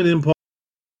 an Impulse,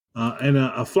 and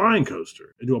a flying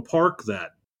coaster into a park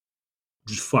that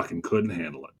just fucking couldn't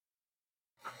handle it.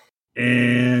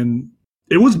 And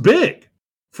it was big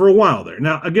for a while there.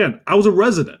 Now, again, I was a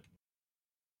resident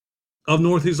of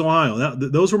Northeast Ohio.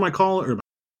 Those were my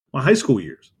high school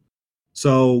years.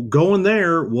 So going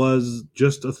there was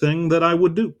just a thing that I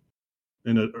would do.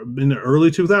 In the early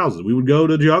 2000s, we would go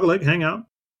to Geauga Lake, hang out.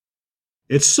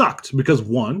 It sucked because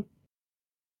one,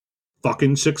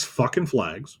 fucking Six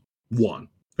Flags. One.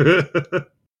 that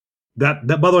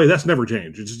by the way, that's never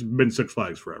changed. It's just been Six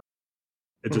Flags forever.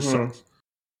 It just sucks.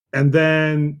 And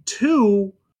then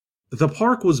two, the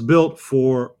park was built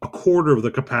for a quarter of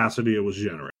the capacity it was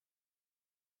generating.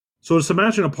 So just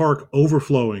imagine a park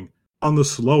overflowing on the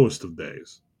slowest of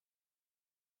days.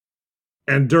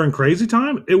 And during crazy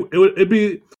time, it'd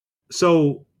be...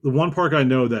 So the one park I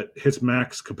know that hits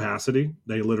max capacity,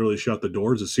 they literally shut the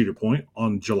doors, is Cedar Point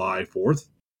on July 4th.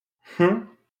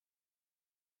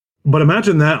 But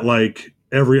imagine that like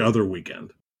every other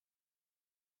weekend.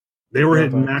 They were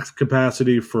hitting max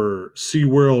capacity for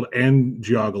SeaWorld and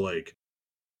Geauga Lake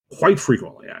quite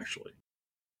frequently, actually.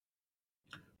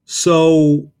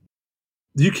 So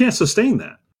you can't sustain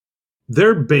that.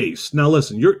 Their base... Now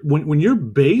listen, when your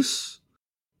base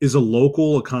is a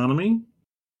local economy,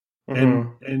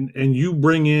 and you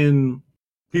bring in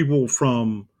people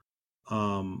from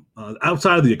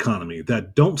outside of the economy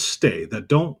that don't stay, that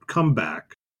don't come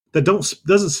back, that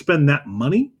doesn't spend that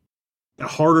money, that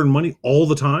hard-earned money all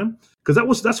the time,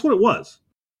 because that's what it was.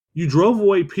 You drove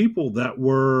away people that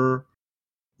were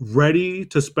ready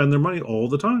to spend their money all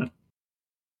the time.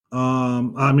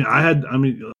 Again,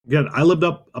 I lived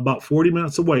up about 40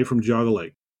 minutes away from Geauga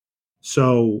Lake,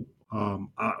 so.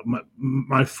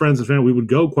 My friends and family, we would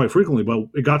go quite frequently, but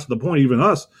it got to the point, even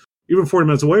 40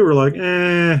 minutes away, we were like,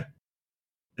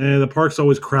 the park's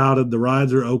always crowded. The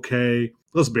rides are okay.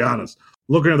 Let's be honest.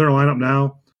 Looking at their lineup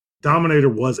now, Dominator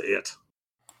was it.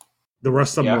 The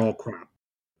rest of them are all crap.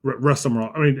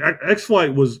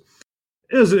 X-Flight was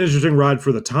an interesting ride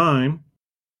for the time,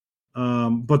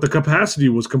 but the capacity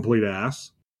was complete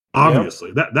ass.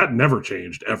 Obviously, that never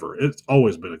changed ever. It's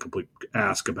always been a complete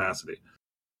ass capacity.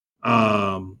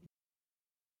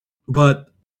 But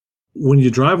when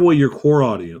you drive away your core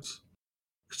audience,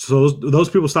 so those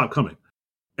people stop coming.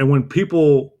 And when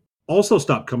people also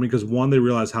stop coming, because one, they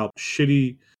realize how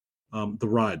shitty the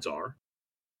rides are.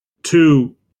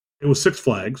 Two, it was Six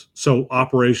Flags, so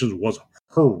operations was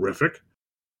horrific.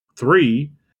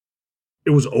 Three, it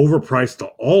was overpriced to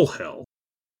all hell.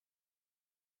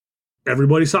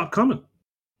 Everybody stopped coming.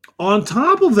 On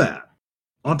top of that,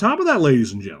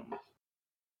 ladies and gentlemen,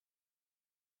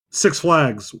 Six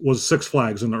Flags was Six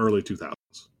Flags in the early 2000s.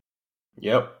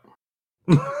 Yep.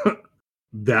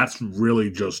 That's really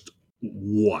just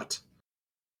what.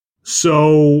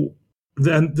 So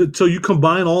so you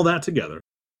combine all that together,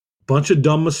 bunch of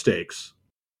dumb mistakes.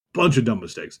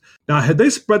 Now, had they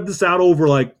spread this out over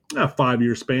like a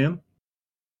 5-year span,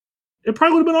 it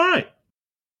probably would have been all right.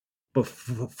 But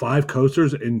 5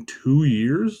 coasters in 2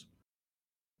 years?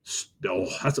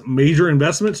 That's major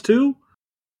investments too?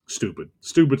 Stupid.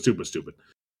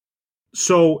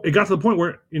 So it got to the point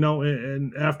where,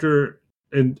 and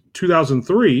in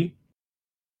 2003,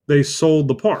 they sold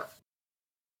the park.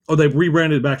 Oh, they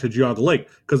rebranded it back to Geauga Lake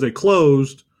because they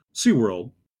closed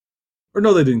SeaWorld. Or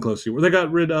no, they didn't close SeaWorld. They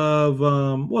got rid of,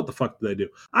 what the fuck did they do?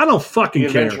 I don't fucking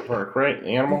care. The adventure park, right?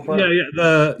 The animal park?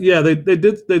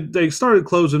 They started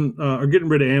closing or getting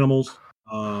rid of animals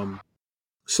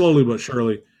slowly but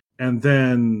surely. And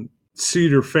then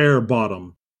Cedar Fair bought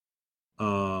them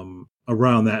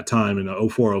around that time in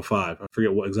 04, 05. I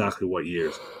forget exactly what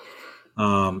years.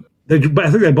 I think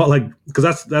they bought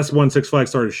because that's when Six Flags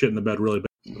started shitting the bed really bad.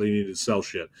 They needed to sell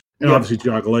shit, and obviously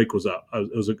Geauga Lake was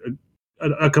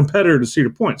a competitor to Cedar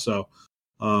Point, so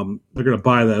they're going to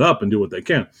buy that up and do what they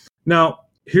can. Now,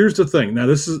 here's the thing. Now,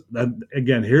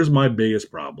 here's my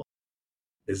biggest problem: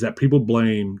 is that people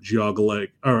blame Geauga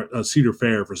Lake or Cedar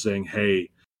Fair for saying, "Hey,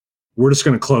 we're just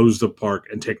going to close the park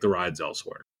and take the rides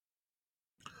elsewhere."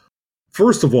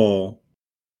 First of all,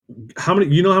 how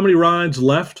many? You know how many rides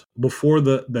left before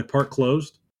the park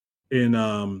closed in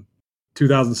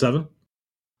 2007?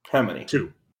 How many?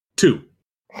 Two.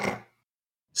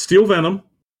 Steel Venom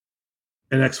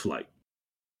and X Flight.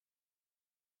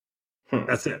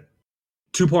 That's it.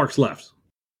 2 parks left,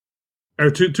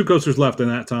 or two coasters left in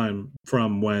that time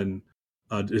from when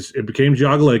it became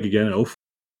Geauga Lake again in 2004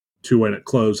 to when it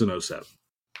closed in 2007.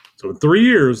 So in 3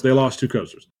 years, they lost 2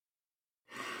 coasters.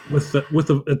 With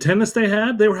the attendance they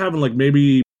had, they were having like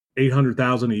maybe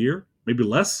 800,000 a year, maybe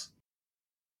less.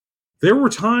 There were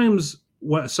times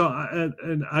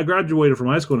and I graduated from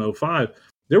high school in 2005.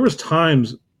 There was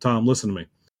times, Tom, listen to me.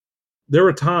 There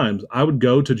were times I would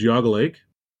go to Geauga Lake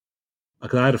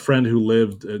because I had a friend who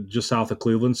lived just south of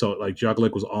Cleveland, so like Geauga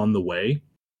Lake was on the way.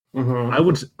 Mm-hmm.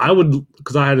 I would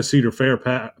because I had a Cedar Fair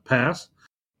pass.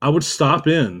 I would stop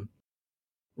in,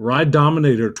 ride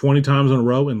Dominator 20 times in a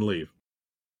row, and leave.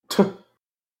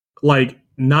 Like,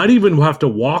 not even have to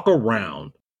walk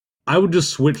around. I would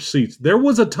just switch seats. There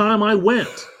was a time I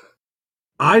went.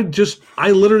 I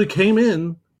literally came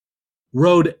in,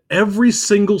 rode every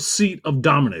single seat of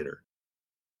Dominator.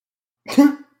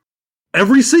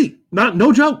 Every seat.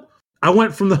 No joke. I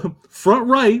went from the front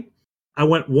right. I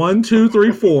went 1, 2,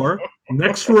 3, 4.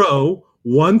 Next row,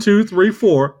 1, 2, 3,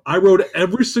 4. I rode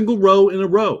every single row in a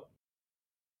row.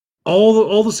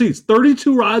 All the seats.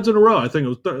 32 rides in a row. I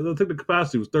think the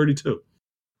capacity was 32.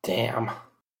 Damn.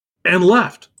 And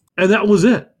left. And that was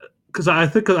it. Because I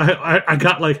think I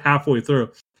got like halfway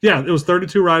through. Yeah, it was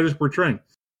 32 riders per train.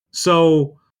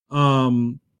 So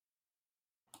I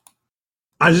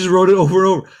just rode it over and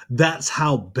over. That's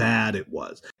how bad it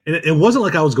was. And it wasn't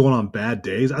like I was going on bad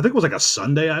days. I think it was like a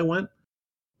Sunday I went.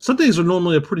 Sundays are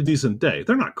normally a pretty decent day.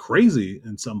 They're not crazy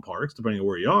in some parks, depending on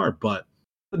where you are, but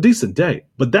a decent day.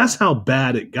 But that's how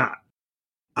bad it got.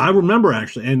 I remember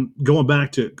actually, and going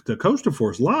back to Coaster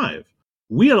Force Live,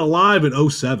 we had a live in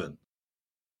 2007.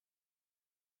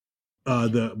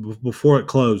 Before it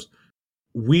closed,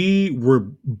 we were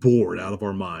bored out of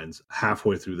our minds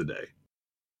halfway through the day.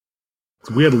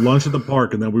 So we had lunch at the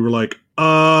park, and then we were like,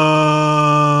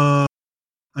 I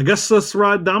guess let's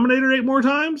ride Dominator 8 more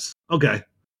times? Okay.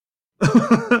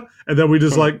 And then we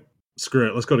just like, screw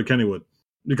it, let's go to Kennywood.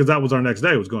 Because that was our next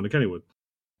day, was going to Kennywood.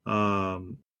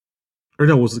 Or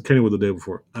no, was it Kennywood the day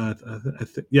before?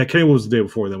 Yeah, Kennywood was the day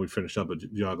before, then we finished up at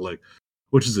Geauga Lake,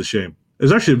 which is a shame.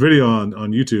 There's actually a video on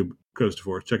YouTube, Coaster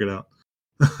Force, check it out.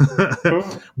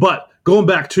 But going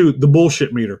back to the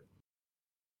bullshit meter,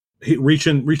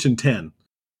 reaching 10.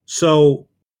 So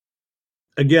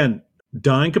again,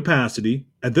 dying capacity.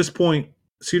 At this point,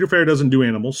 Cedar Fair doesn't do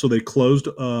animals, so they closed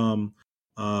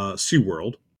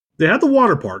SeaWorld. They had the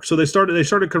water park, so they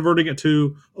started converting it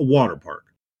to a water park.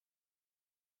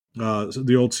 So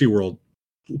the old SeaWorld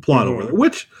plot over there,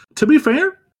 which, to be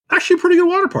fair, actually a pretty good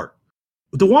water park.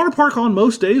 The water park on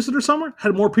most days that are summer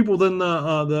had more people than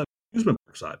the amusement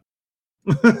park side.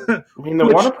 I mean, the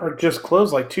water park just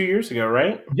closed like 2 years ago,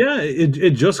 right? Yeah,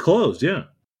 it just closed. Yeah,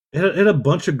 it had a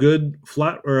bunch of good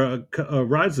flat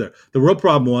rides there. The real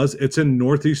problem was it's in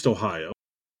Northeast Ohio,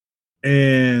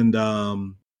 and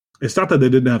it's not that they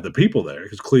didn't have the people there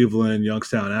because Cleveland,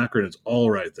 Youngstown, Akron, it's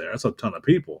all right there. That's a ton of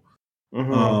people.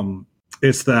 Mm-hmm.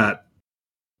 It's that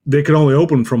they could only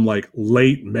open from like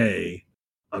late May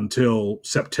until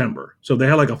September, so they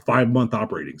had like a 5-month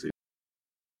operating season,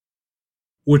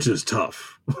 which is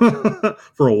tough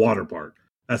for a water park.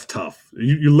 That's tough.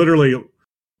 You literally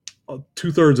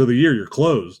 2/3 of the year you're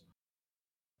closed.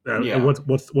 Yeah.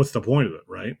 What's the point of it,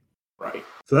 right? Right.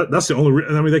 So that's the only.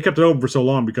 I mean, they kept it open for so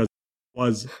long because it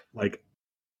was like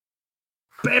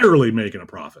barely making a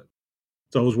profit,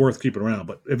 so it was worth keeping around.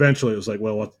 But eventually, it was like,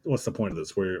 well, what's the point of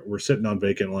this? We're sitting on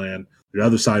vacant land. The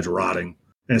other side's rotting,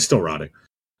 and it's still rotting.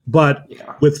 But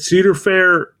with Cedar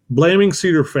Fair, blaming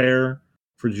Cedar Fair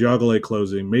for Geauga Lake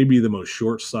closing may be the most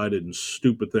short-sighted and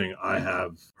stupid thing I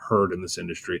have heard in this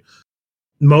industry.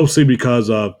 Mostly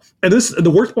because of, and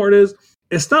the worst part is,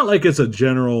 it's not like it's a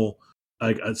general,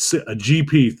 like a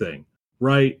GP thing,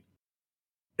 right?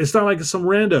 It's not like it's some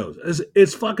randos.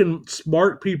 It's fucking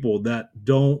smart people that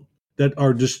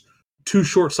are just too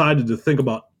short-sighted to think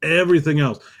about everything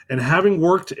else. And having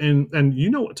worked and you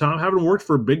know what, Tom, having worked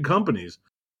for big companies,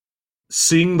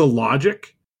 seeing the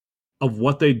logic of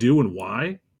what they do and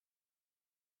why,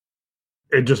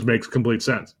 it just makes complete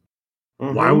sense.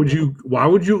 Mm-hmm. Why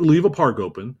would you leave a park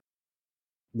open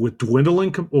with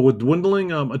dwindling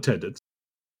attendance,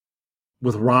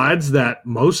 with rides that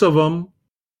most of them,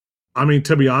 I mean,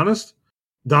 to be honest,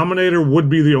 Dominator would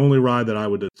be the only ride that I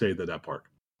would say that park,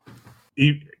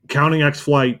 counting X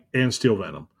Flight and Steel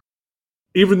Venom.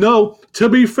 Even though, to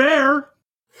be fair,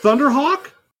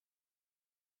 Thunderhawk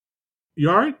You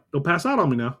all right? Don't pass out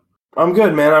on me now. I'm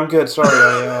good, man. I'm good. Sorry,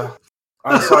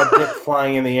 I saw a dick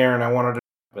flying in the air and I wanted to.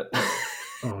 But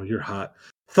Oh, you're hot.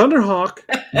 Thunderhawk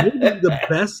may be the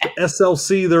best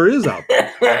SLC there is out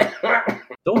there.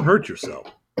 Don't hurt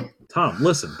yourself. Tom,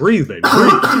 listen. Breathe, baby.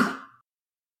 Breathe.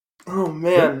 Oh,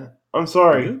 man. I'm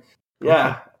sorry.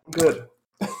 Yeah, okay. Good.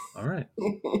 All right.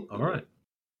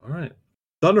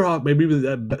 Thunderhawk may be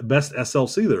the best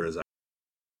SLC there is.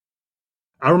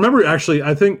 I remember, actually,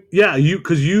 I think,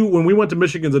 because when we went to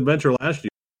Michigan's Adventure last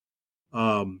year,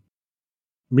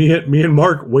 me and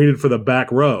Mark waited for the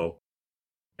back row,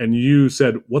 and you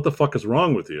said, "What the fuck is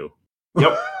wrong with you?"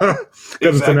 Yep.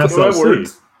 Because it's an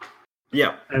SLC.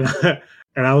 Yeah.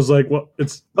 And I was like, "Well,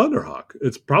 it's Thunderhawk.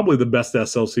 It's probably the best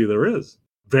SLC there is."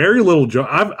 Very little joke.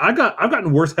 I've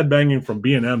gotten worse headbanging from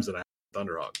B&Ms than I have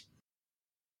Thunderhawk.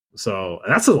 So,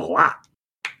 and that's a lot.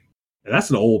 And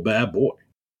that's an old bad boy.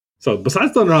 So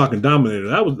besides Thunderhawk and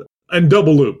Dominator, and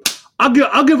Double Loop. I'll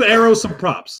give Arrow some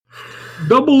props.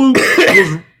 Double Loop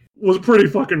was pretty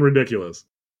fucking ridiculous.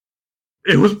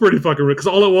 It was pretty fucking ridiculous. Because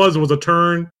all it was a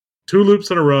turn, 2 loops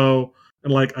in a row,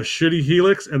 and like a shitty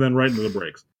helix, and then right into the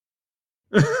brakes.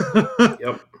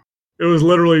 Yep. It was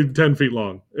literally 10 feet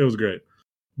long. It was great.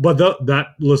 But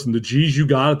listen, the G's you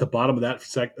got at the bottom of that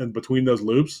and between those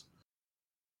loops,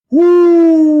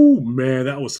 woo, man,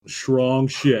 that was some strong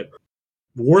shit.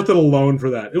 Worth it alone for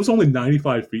that. It was only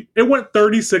 95 feet. It went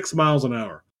 36 miles an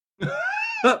hour.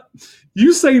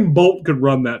 Usain Bolt could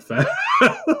run that fast.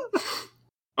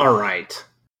 All right.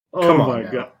 Oh, come on, my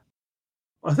God.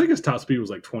 I think his top speed was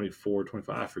like 24,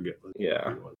 25. I forget.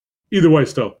 Yeah. Either way,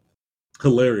 still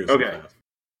hilarious. Okay.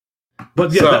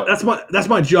 But yeah, that's my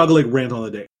Geauga Lake rant on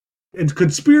the day. And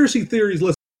conspiracy theories,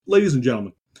 listen, ladies and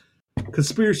gentlemen,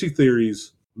 conspiracy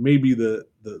theories may be the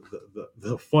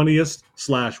funniest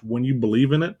 / when you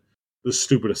believe in it, the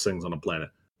stupidest things on the planet.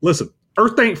 Listen,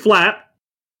 Earth ain't flat.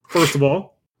 First of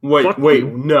all, wait,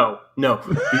 no. The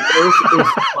Earth is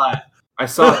flat. I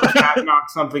saw a cat knock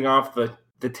something off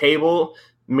the table,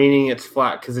 meaning it's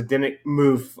flat because it didn't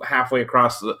move halfway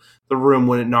across the room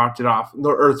when it knocked it off.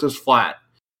 The Earth is flat.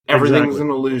 Everything's an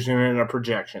illusion and a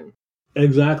projection.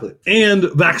 Exactly. And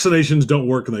vaccinations don't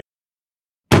work.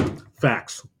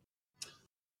 Facts.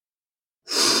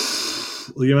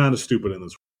 The amount of stupid in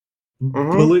this.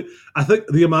 Mm-hmm. I think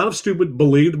the amount of stupid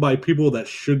believed by people that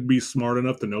should be smart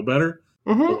enough to know better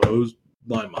blows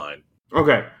my mind.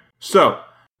 Okay. So,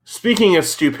 speaking of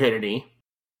stupidity,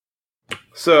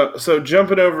 so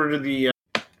jumping over to the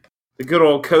good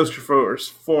old Coaster Force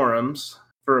forums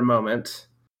for a moment.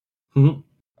 Mm-hmm.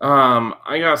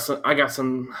 I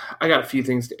got a few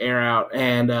things to air out,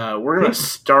 and we're gonna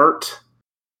start.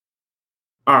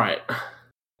 All right,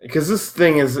 because this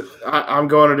thing is, I'm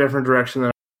going a different direction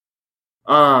than.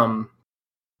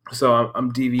 So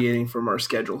I'm deviating from our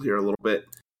schedule here a little bit.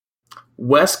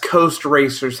 West Coast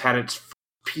Racers had its first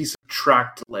piece of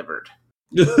track delivered.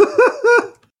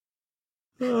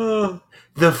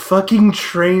 The fucking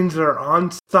trains are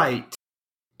on site.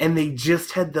 And they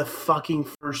just had the fucking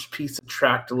first piece of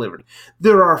track delivered.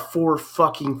 There are 4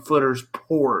 fucking footers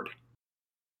poured.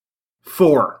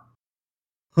 4.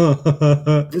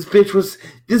 This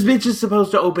bitch is supposed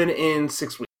to open in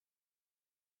 6 weeks.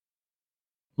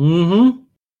 Mm-hmm.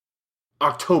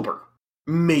 October.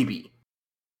 Maybe.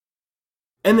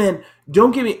 And then,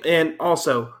 don't get me, and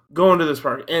also, going to this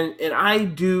park, and I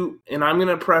do, and I'm going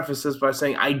to preface this by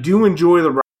saying, I do enjoy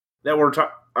the ride that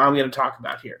I'm going to talk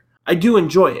about here. I do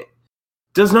enjoy it.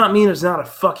 Does not mean it's not a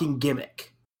fucking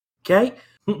gimmick. Okay?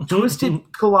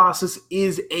 Twisted Colossus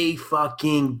is a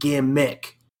fucking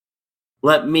gimmick.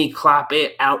 Let me clap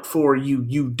it out for you,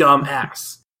 you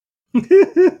dumbass.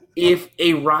 If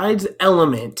a ride's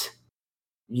element,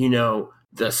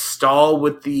 the stall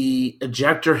with the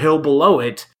ejector hill below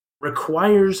it,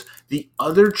 requires the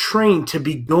other train to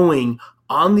be going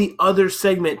on the other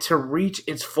segment to reach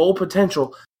its full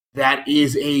potential, that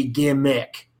is a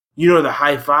gimmick. The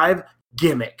high five?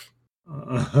 Gimmick.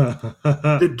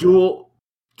 The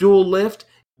dual lift?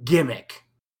 Gimmick.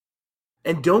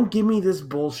 And don't give me this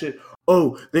bullshit.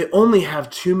 Oh, they only have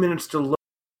 2 minutes to load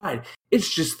the ride.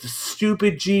 It's just the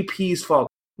stupid GP's fault.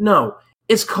 No,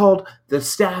 it's called the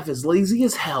staff is lazy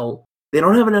as hell. They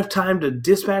don't have enough time to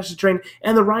dispatch the train,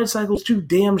 and the ride cycle's too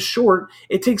damn short.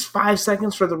 It takes 5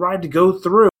 seconds for the ride to go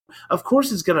through. Of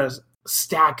course it's going to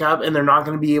stack up, and they're not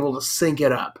going to be able to sync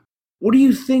it up. What do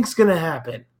you think's going to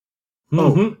happen?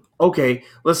 Mm-hmm. Oh, okay.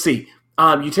 Let's see.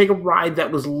 You take a ride that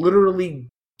was literally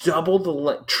triple the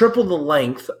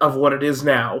length of what it is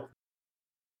now,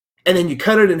 and then you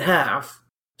cut it in half,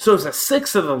 so it's a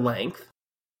sixth of the length.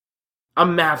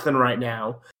 I'm mathing right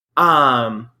now.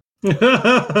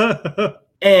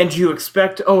 And you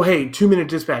expect, oh, hey, 2-minute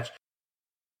dispatch.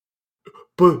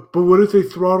 But what if they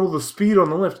throttle the speed on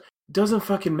the lift? It doesn't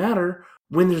fucking matter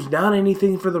when there's not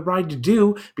anything for the ride to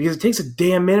do, because it takes a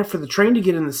damn minute for the train to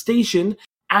get in the station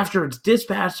after it's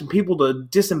dispatched and people to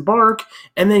disembark,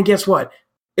 and then guess what?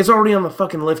 It's already on the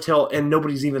fucking lift hill and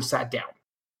nobody's even sat down.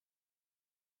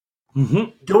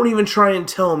 Mm-hmm. Don't even try and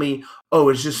tell me, oh,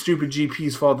 it's just stupid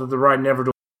GP's fault that the ride never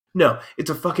do. No, it's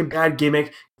a fucking bad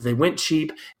gimmick. They went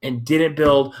cheap and didn't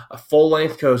build a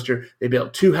full-length coaster. They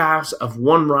built 2 halves of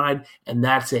one ride, and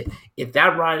that's it. If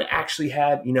that ride actually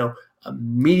had, a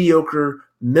mediocre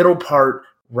middle part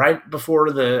right before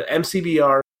the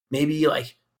MCBR, maybe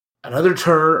like another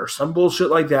turn or some bullshit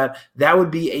like that, that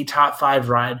would be a top 5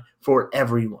 ride for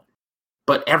everyone.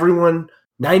 But everyone,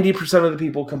 90% of the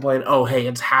people complain, oh, hey,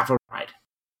 it's half a ride.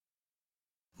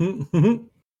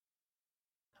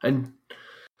 And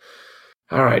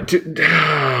all right.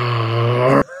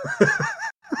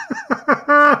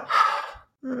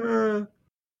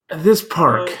 This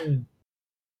park,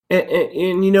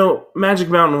 and Magic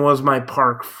Mountain was my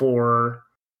park for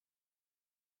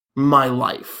my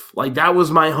life. Like, that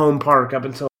was my home park up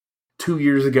until 2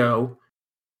 years ago,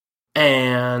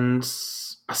 and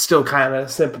I still kind of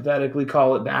sympathetically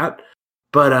call it that.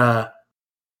 But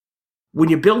when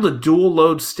you build a dual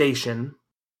load station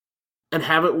and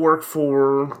have it work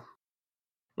for,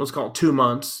 let's call it 2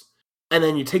 months, and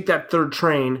then you take that third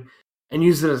train and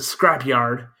use it as a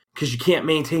scrapyard because you can't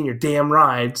maintain your damn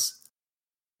rides,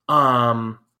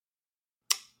 you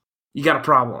got a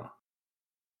problem.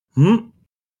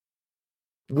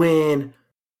 When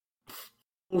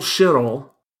full shittle,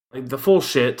 like the full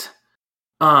shit,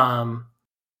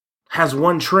 has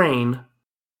one train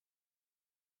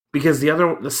because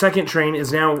the second train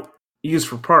is now used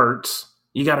for parts,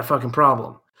 you got a fucking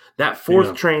problem. That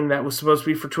fourth train that was supposed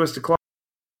to be for Twisted Claw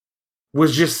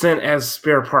was just sent as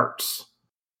spare parts.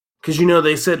 Because,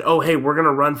 they said, oh, hey, we're going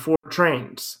to run 4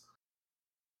 trains.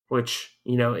 Which,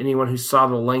 anyone who saw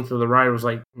the length of the ride was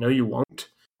like, no, you won't.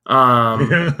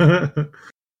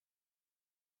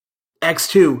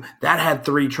 X2, that had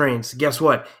 3 trains. Guess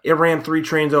what? It ran 3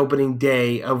 trains opening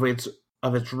day of its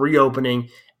reopening,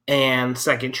 and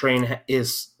second train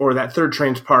that third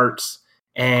train's parts,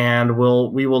 and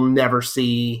we will never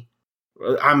see.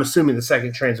 I'm assuming the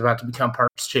second train's about to become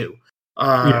parts too.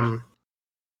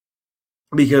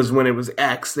 Because when it was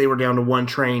X, they were down to 1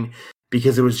 train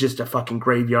because it was just a fucking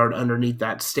graveyard underneath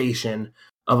that station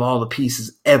of all the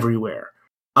pieces everywhere.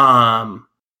 But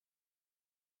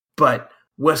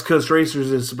West Coast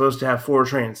Racers is supposed to have 4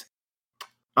 trains.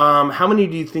 How many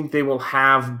do you think they will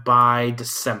have by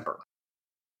December?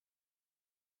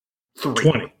 3.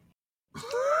 20.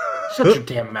 Shut your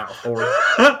damn mouth, Howard.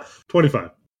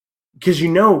 25. Because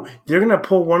they're gonna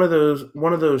pull one of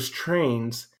those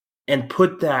trains and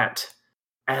put that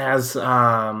as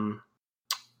a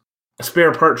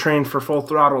spare part train for Full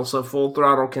Throttle, so Full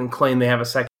Throttle can claim they have a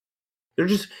second. They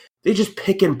just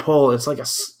pick and pull. It's like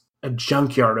a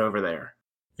junkyard over there.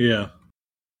 Yeah.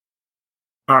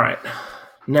 All right.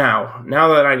 Now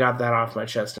that I got that off my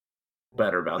chest, I'm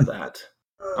better about that.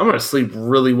 I'm gonna sleep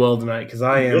really well tonight because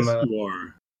I am. Yes, you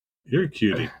are. You're a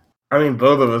cutie. I mean,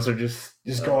 both of us are just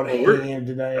going ham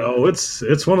tonight. Oh, it's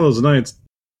one of those nights.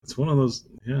 It's one of those.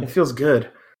 Yeah. It feels good.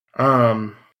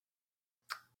 Oh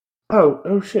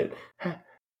shit!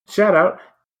 Shout out!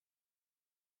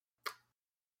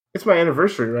 It's my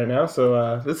anniversary right now,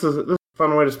 so this is a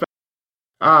fun way to spend.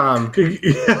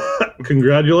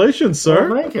 Congratulations, sir!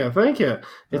 Well, thank you.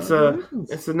 It's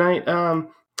the night I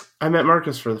met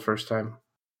Marcus for the first time,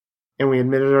 and we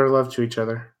admitted our love to each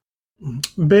other.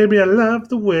 Baby, I love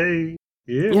the way.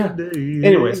 Day.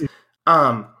 Anyways,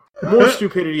 more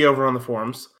stupidity over on the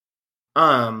forums.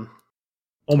 Oh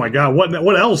my god!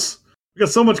 What else? We got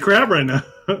so much crap right now.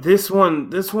 This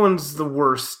one's the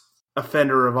worst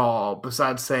offender of all.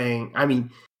 Besides saying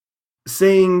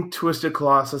Twisted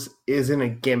Colossus isn't a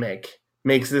gimmick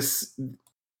makes this.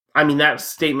 That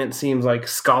statement seems like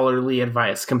scholarly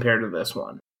advice compared to this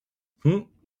one.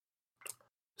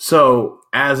 So,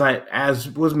 as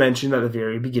was mentioned at the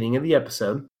very beginning of the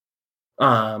episode,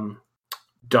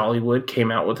 Dollywood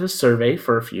came out with a survey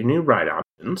for a few new ride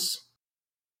options.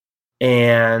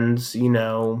 And,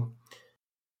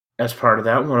 as part of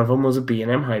that, one of them was a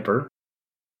B&M Hyper.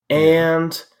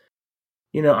 And,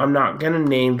 I'm not going to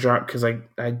name drop because I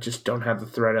just don't have the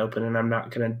thread open and I'm not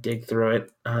going to dig through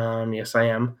it. Yes, I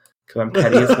am, because I'm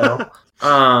petty as hell.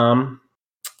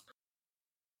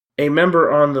 A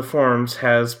member on the forums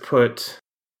has put...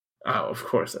 Oh, of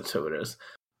course, that's who it is.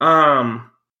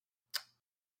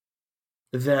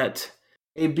 That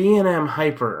a B&M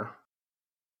Hyper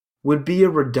would be a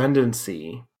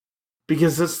redundancy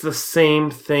because it's the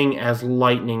same thing as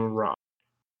lightning rod.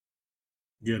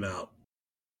 Get out.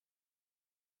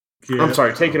 I'm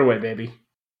sorry, take it away, baby.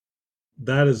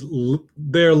 That is,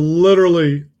 they're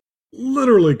literally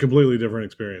completely different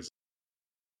experiences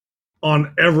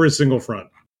on every single front.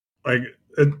 Like,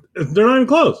 they're not even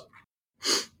close.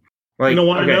 Like, you know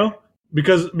why I know?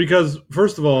 Because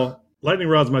first of all, lightning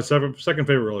rod's my second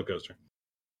favorite roller coaster.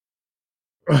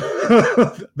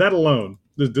 That alone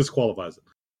disqualifies it.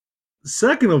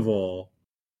 Second of all,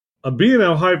 a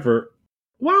B&M Hyper,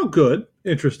 while good,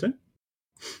 interesting,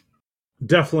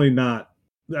 definitely not.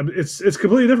 It's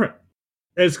completely different.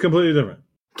 It's completely different.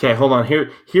 Okay, hold on.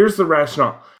 Here's the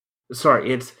rationale.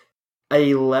 Sorry, it's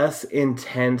a less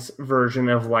intense version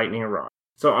of lightning rod.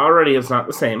 So already it's not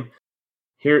the same.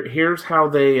 Here's how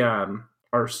they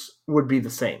would be the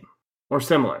same or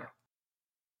similar.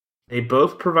 They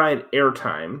both provide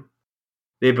airtime.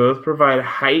 They both provide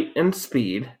height and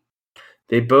speed.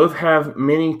 They both have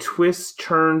many twists,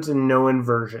 turns, and no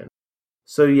inversion.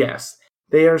 So yes,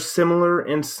 they are similar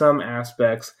in some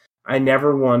aspects. I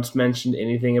never once mentioned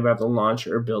anything about the launch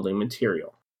or building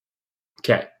material.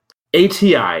 Okay.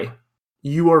 ATI,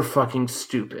 you are fucking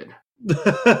stupid.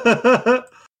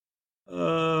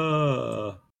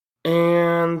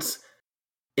 And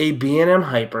a B&M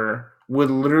Hyper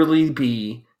would literally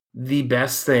be the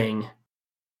best thing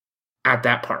at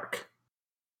that park.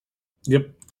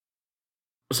 Yep.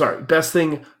 Sorry, best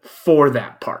thing for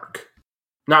that park.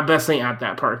 Not best thing at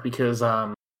that park because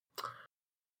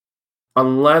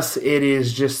unless it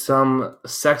is just some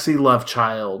sexy love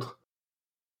child.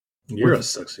 You're a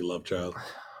sexy love child.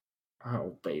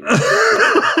 Oh, baby.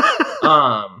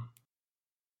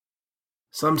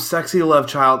 Some sexy love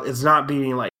child is not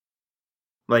beating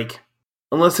like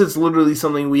unless it's literally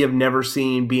something we have never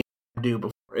seen B&M do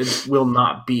before. It will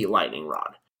not be lightning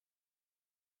rod.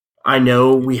 I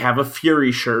know we have a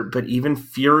Fury shirt, but even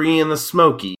Fury and the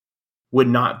Smoky would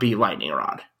not be lightning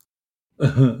rod.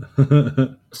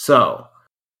 So,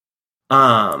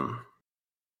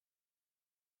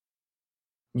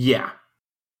 yeah.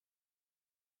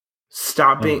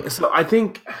 Stop being. So I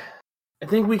think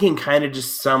we can kind of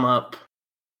just sum up,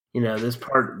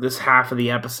 this half of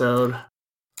the episode,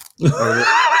 or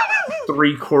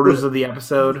 3/4 of the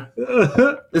episode.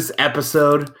 This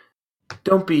episode.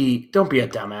 Don't be a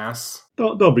dumbass.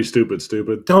 Don't be stupid.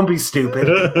 Don't be stupid.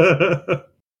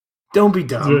 Don't be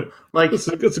dumb. Like it's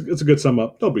a good sum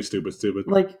up. Don't be stupid.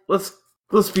 Like let's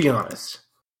be honest.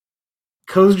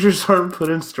 Coasters aren't put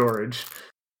in storage.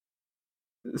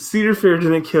 Cedar Fair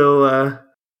didn't kill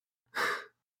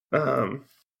Geauga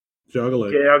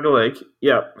Lake.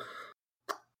 Yep.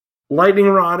 Lightning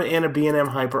Rod and a B&M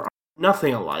Hyper are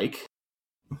nothing alike.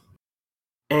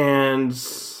 And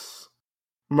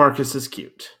Marcus is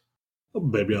cute. Oh,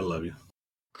 baby, I love you.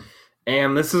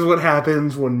 And this is what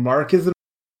happens when Mark is.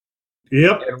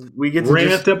 Yep. We get to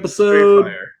rant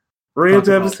episode. Rant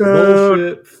episode.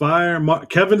 Bullshit. Fire.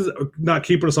 Kevin's not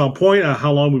keeping us on point on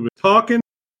how long we've been talking.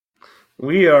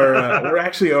 We are. We're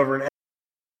actually over an hour.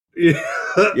 Yeah.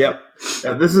 Yep.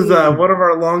 This is one of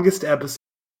our longest episodes.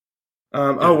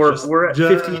 We're at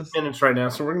 15 minutes right now,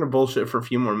 so we're gonna bullshit for a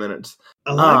few more minutes.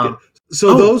 I like it.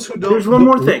 So those who don't, there's one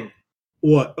more thing.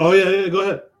 What? Oh yeah. Go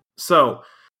ahead. So,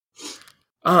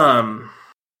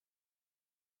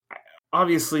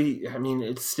 obviously, I mean,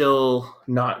 it's still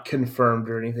not confirmed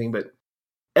or anything, but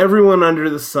everyone under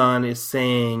the sun is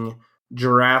saying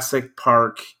Jurassic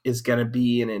Park is going to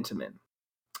be an Intamin.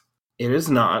 It is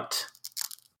not.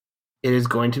 It is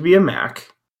going to be a Mac.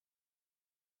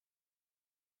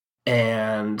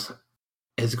 And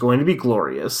it's going to be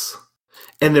glorious.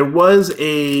 And there was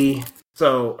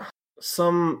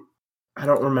I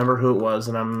don't remember who it was,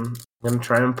 and I'm going to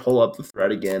try and pull up the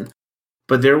thread again.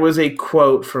 But there was a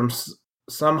quote from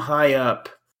some high up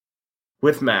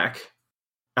with Mac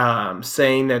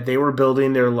saying that they were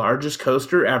building their largest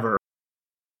coaster ever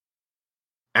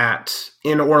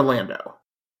in Orlando.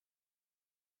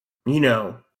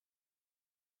 There's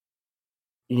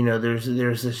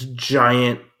this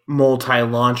giant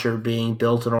multi-launcher being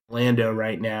built in Orlando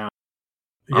right now.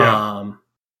 Yeah.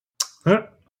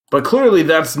 But clearly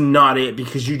that's not it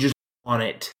because you just want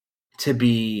it to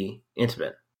be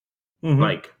intimate.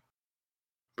 Mm-hmm.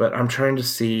 But I'm trying to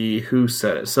see who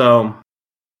said it. So,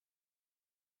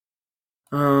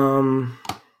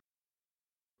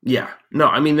 yeah. No,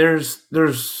 I mean, there's,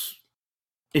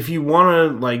 if you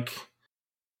want to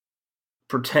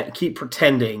keep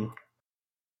pretending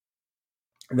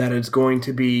that it's going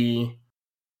to be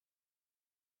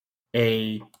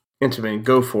a intimate,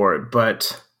 go for it,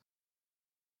 but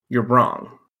you're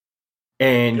wrong.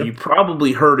 And you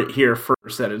probably heard it here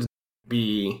first that it's going to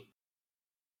be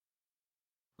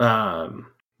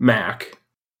Mac.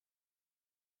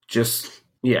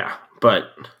 But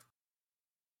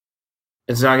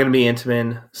it's not going to be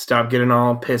Intamin. Stop getting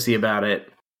all pissy about it.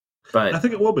 But I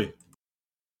think it will be.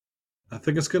 I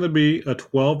think it's going to be a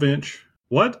 12-inch.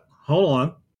 What? Hold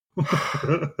on.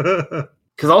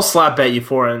 Because I'll slap bet you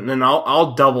for it, and then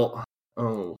I'll double.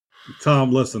 Oh,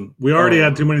 Tom, listen. We already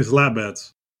had too many slap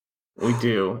bets. We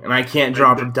do, and I can't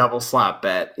drop a double slap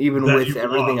bet, even with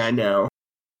everything I know.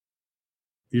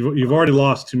 You've already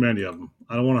lost too many of them.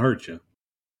 I don't want to hurt you.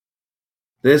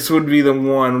 This would be the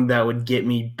one that would get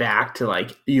me back to,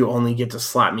 like, you only get to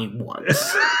slap me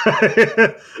once.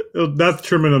 That's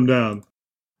trimming them down.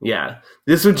 Yeah.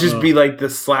 This would just be, like, the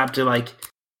slap to, like,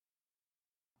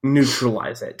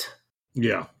 neutralize it.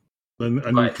 Yeah. A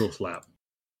neutral slap.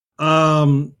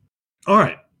 All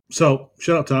right. So,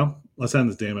 shut up, Tom. Let's end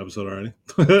this damn episode already.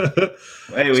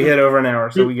 Hey, we hit over an hour,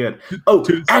 so we good. Oh,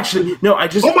 actually, no, I my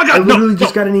God, I literally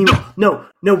just got an email.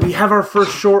 No, we have our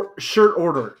first shirt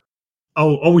order.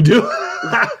 Oh, we do?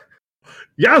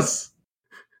 Yes!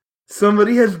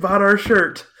 Somebody has bought our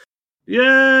shirt.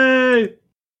 Yay!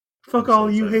 Fuck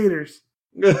all you haters.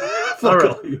 Fuck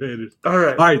all you haters. All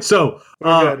right. So,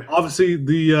 obviously,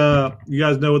 you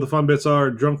guys know what the fun bits are.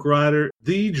 The Drunk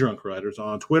Riders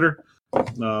on Twitter.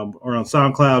 Or on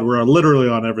SoundCloud. We're literally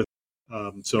on everything.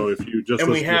 So if you just and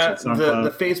we have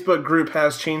the Facebook group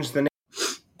has changed the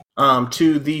name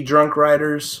to the Drunk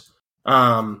Riders.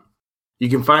 You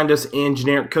can find us in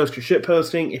generic coaster shit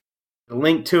posting. If you have a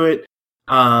link to it,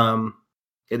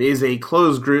 it is a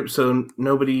closed group, so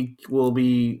nobody will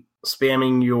be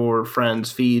spamming your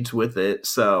friends' feeds with it.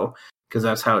 So because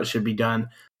that's how it should be done.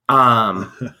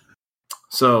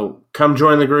 So come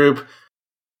join the group.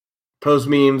 Post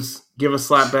memes, give us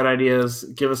slap bet ideas,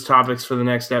 give us topics for the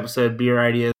next episode, beer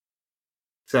ideas,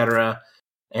 etc.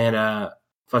 And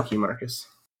fuck you, Marcus.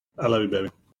 I love you, baby.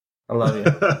 I love you.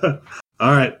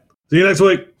 All right. See you next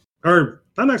week. Or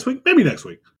not next week, maybe next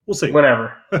week. We'll see.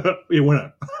 Whenever. Yeah,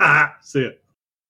 whenever. See ya.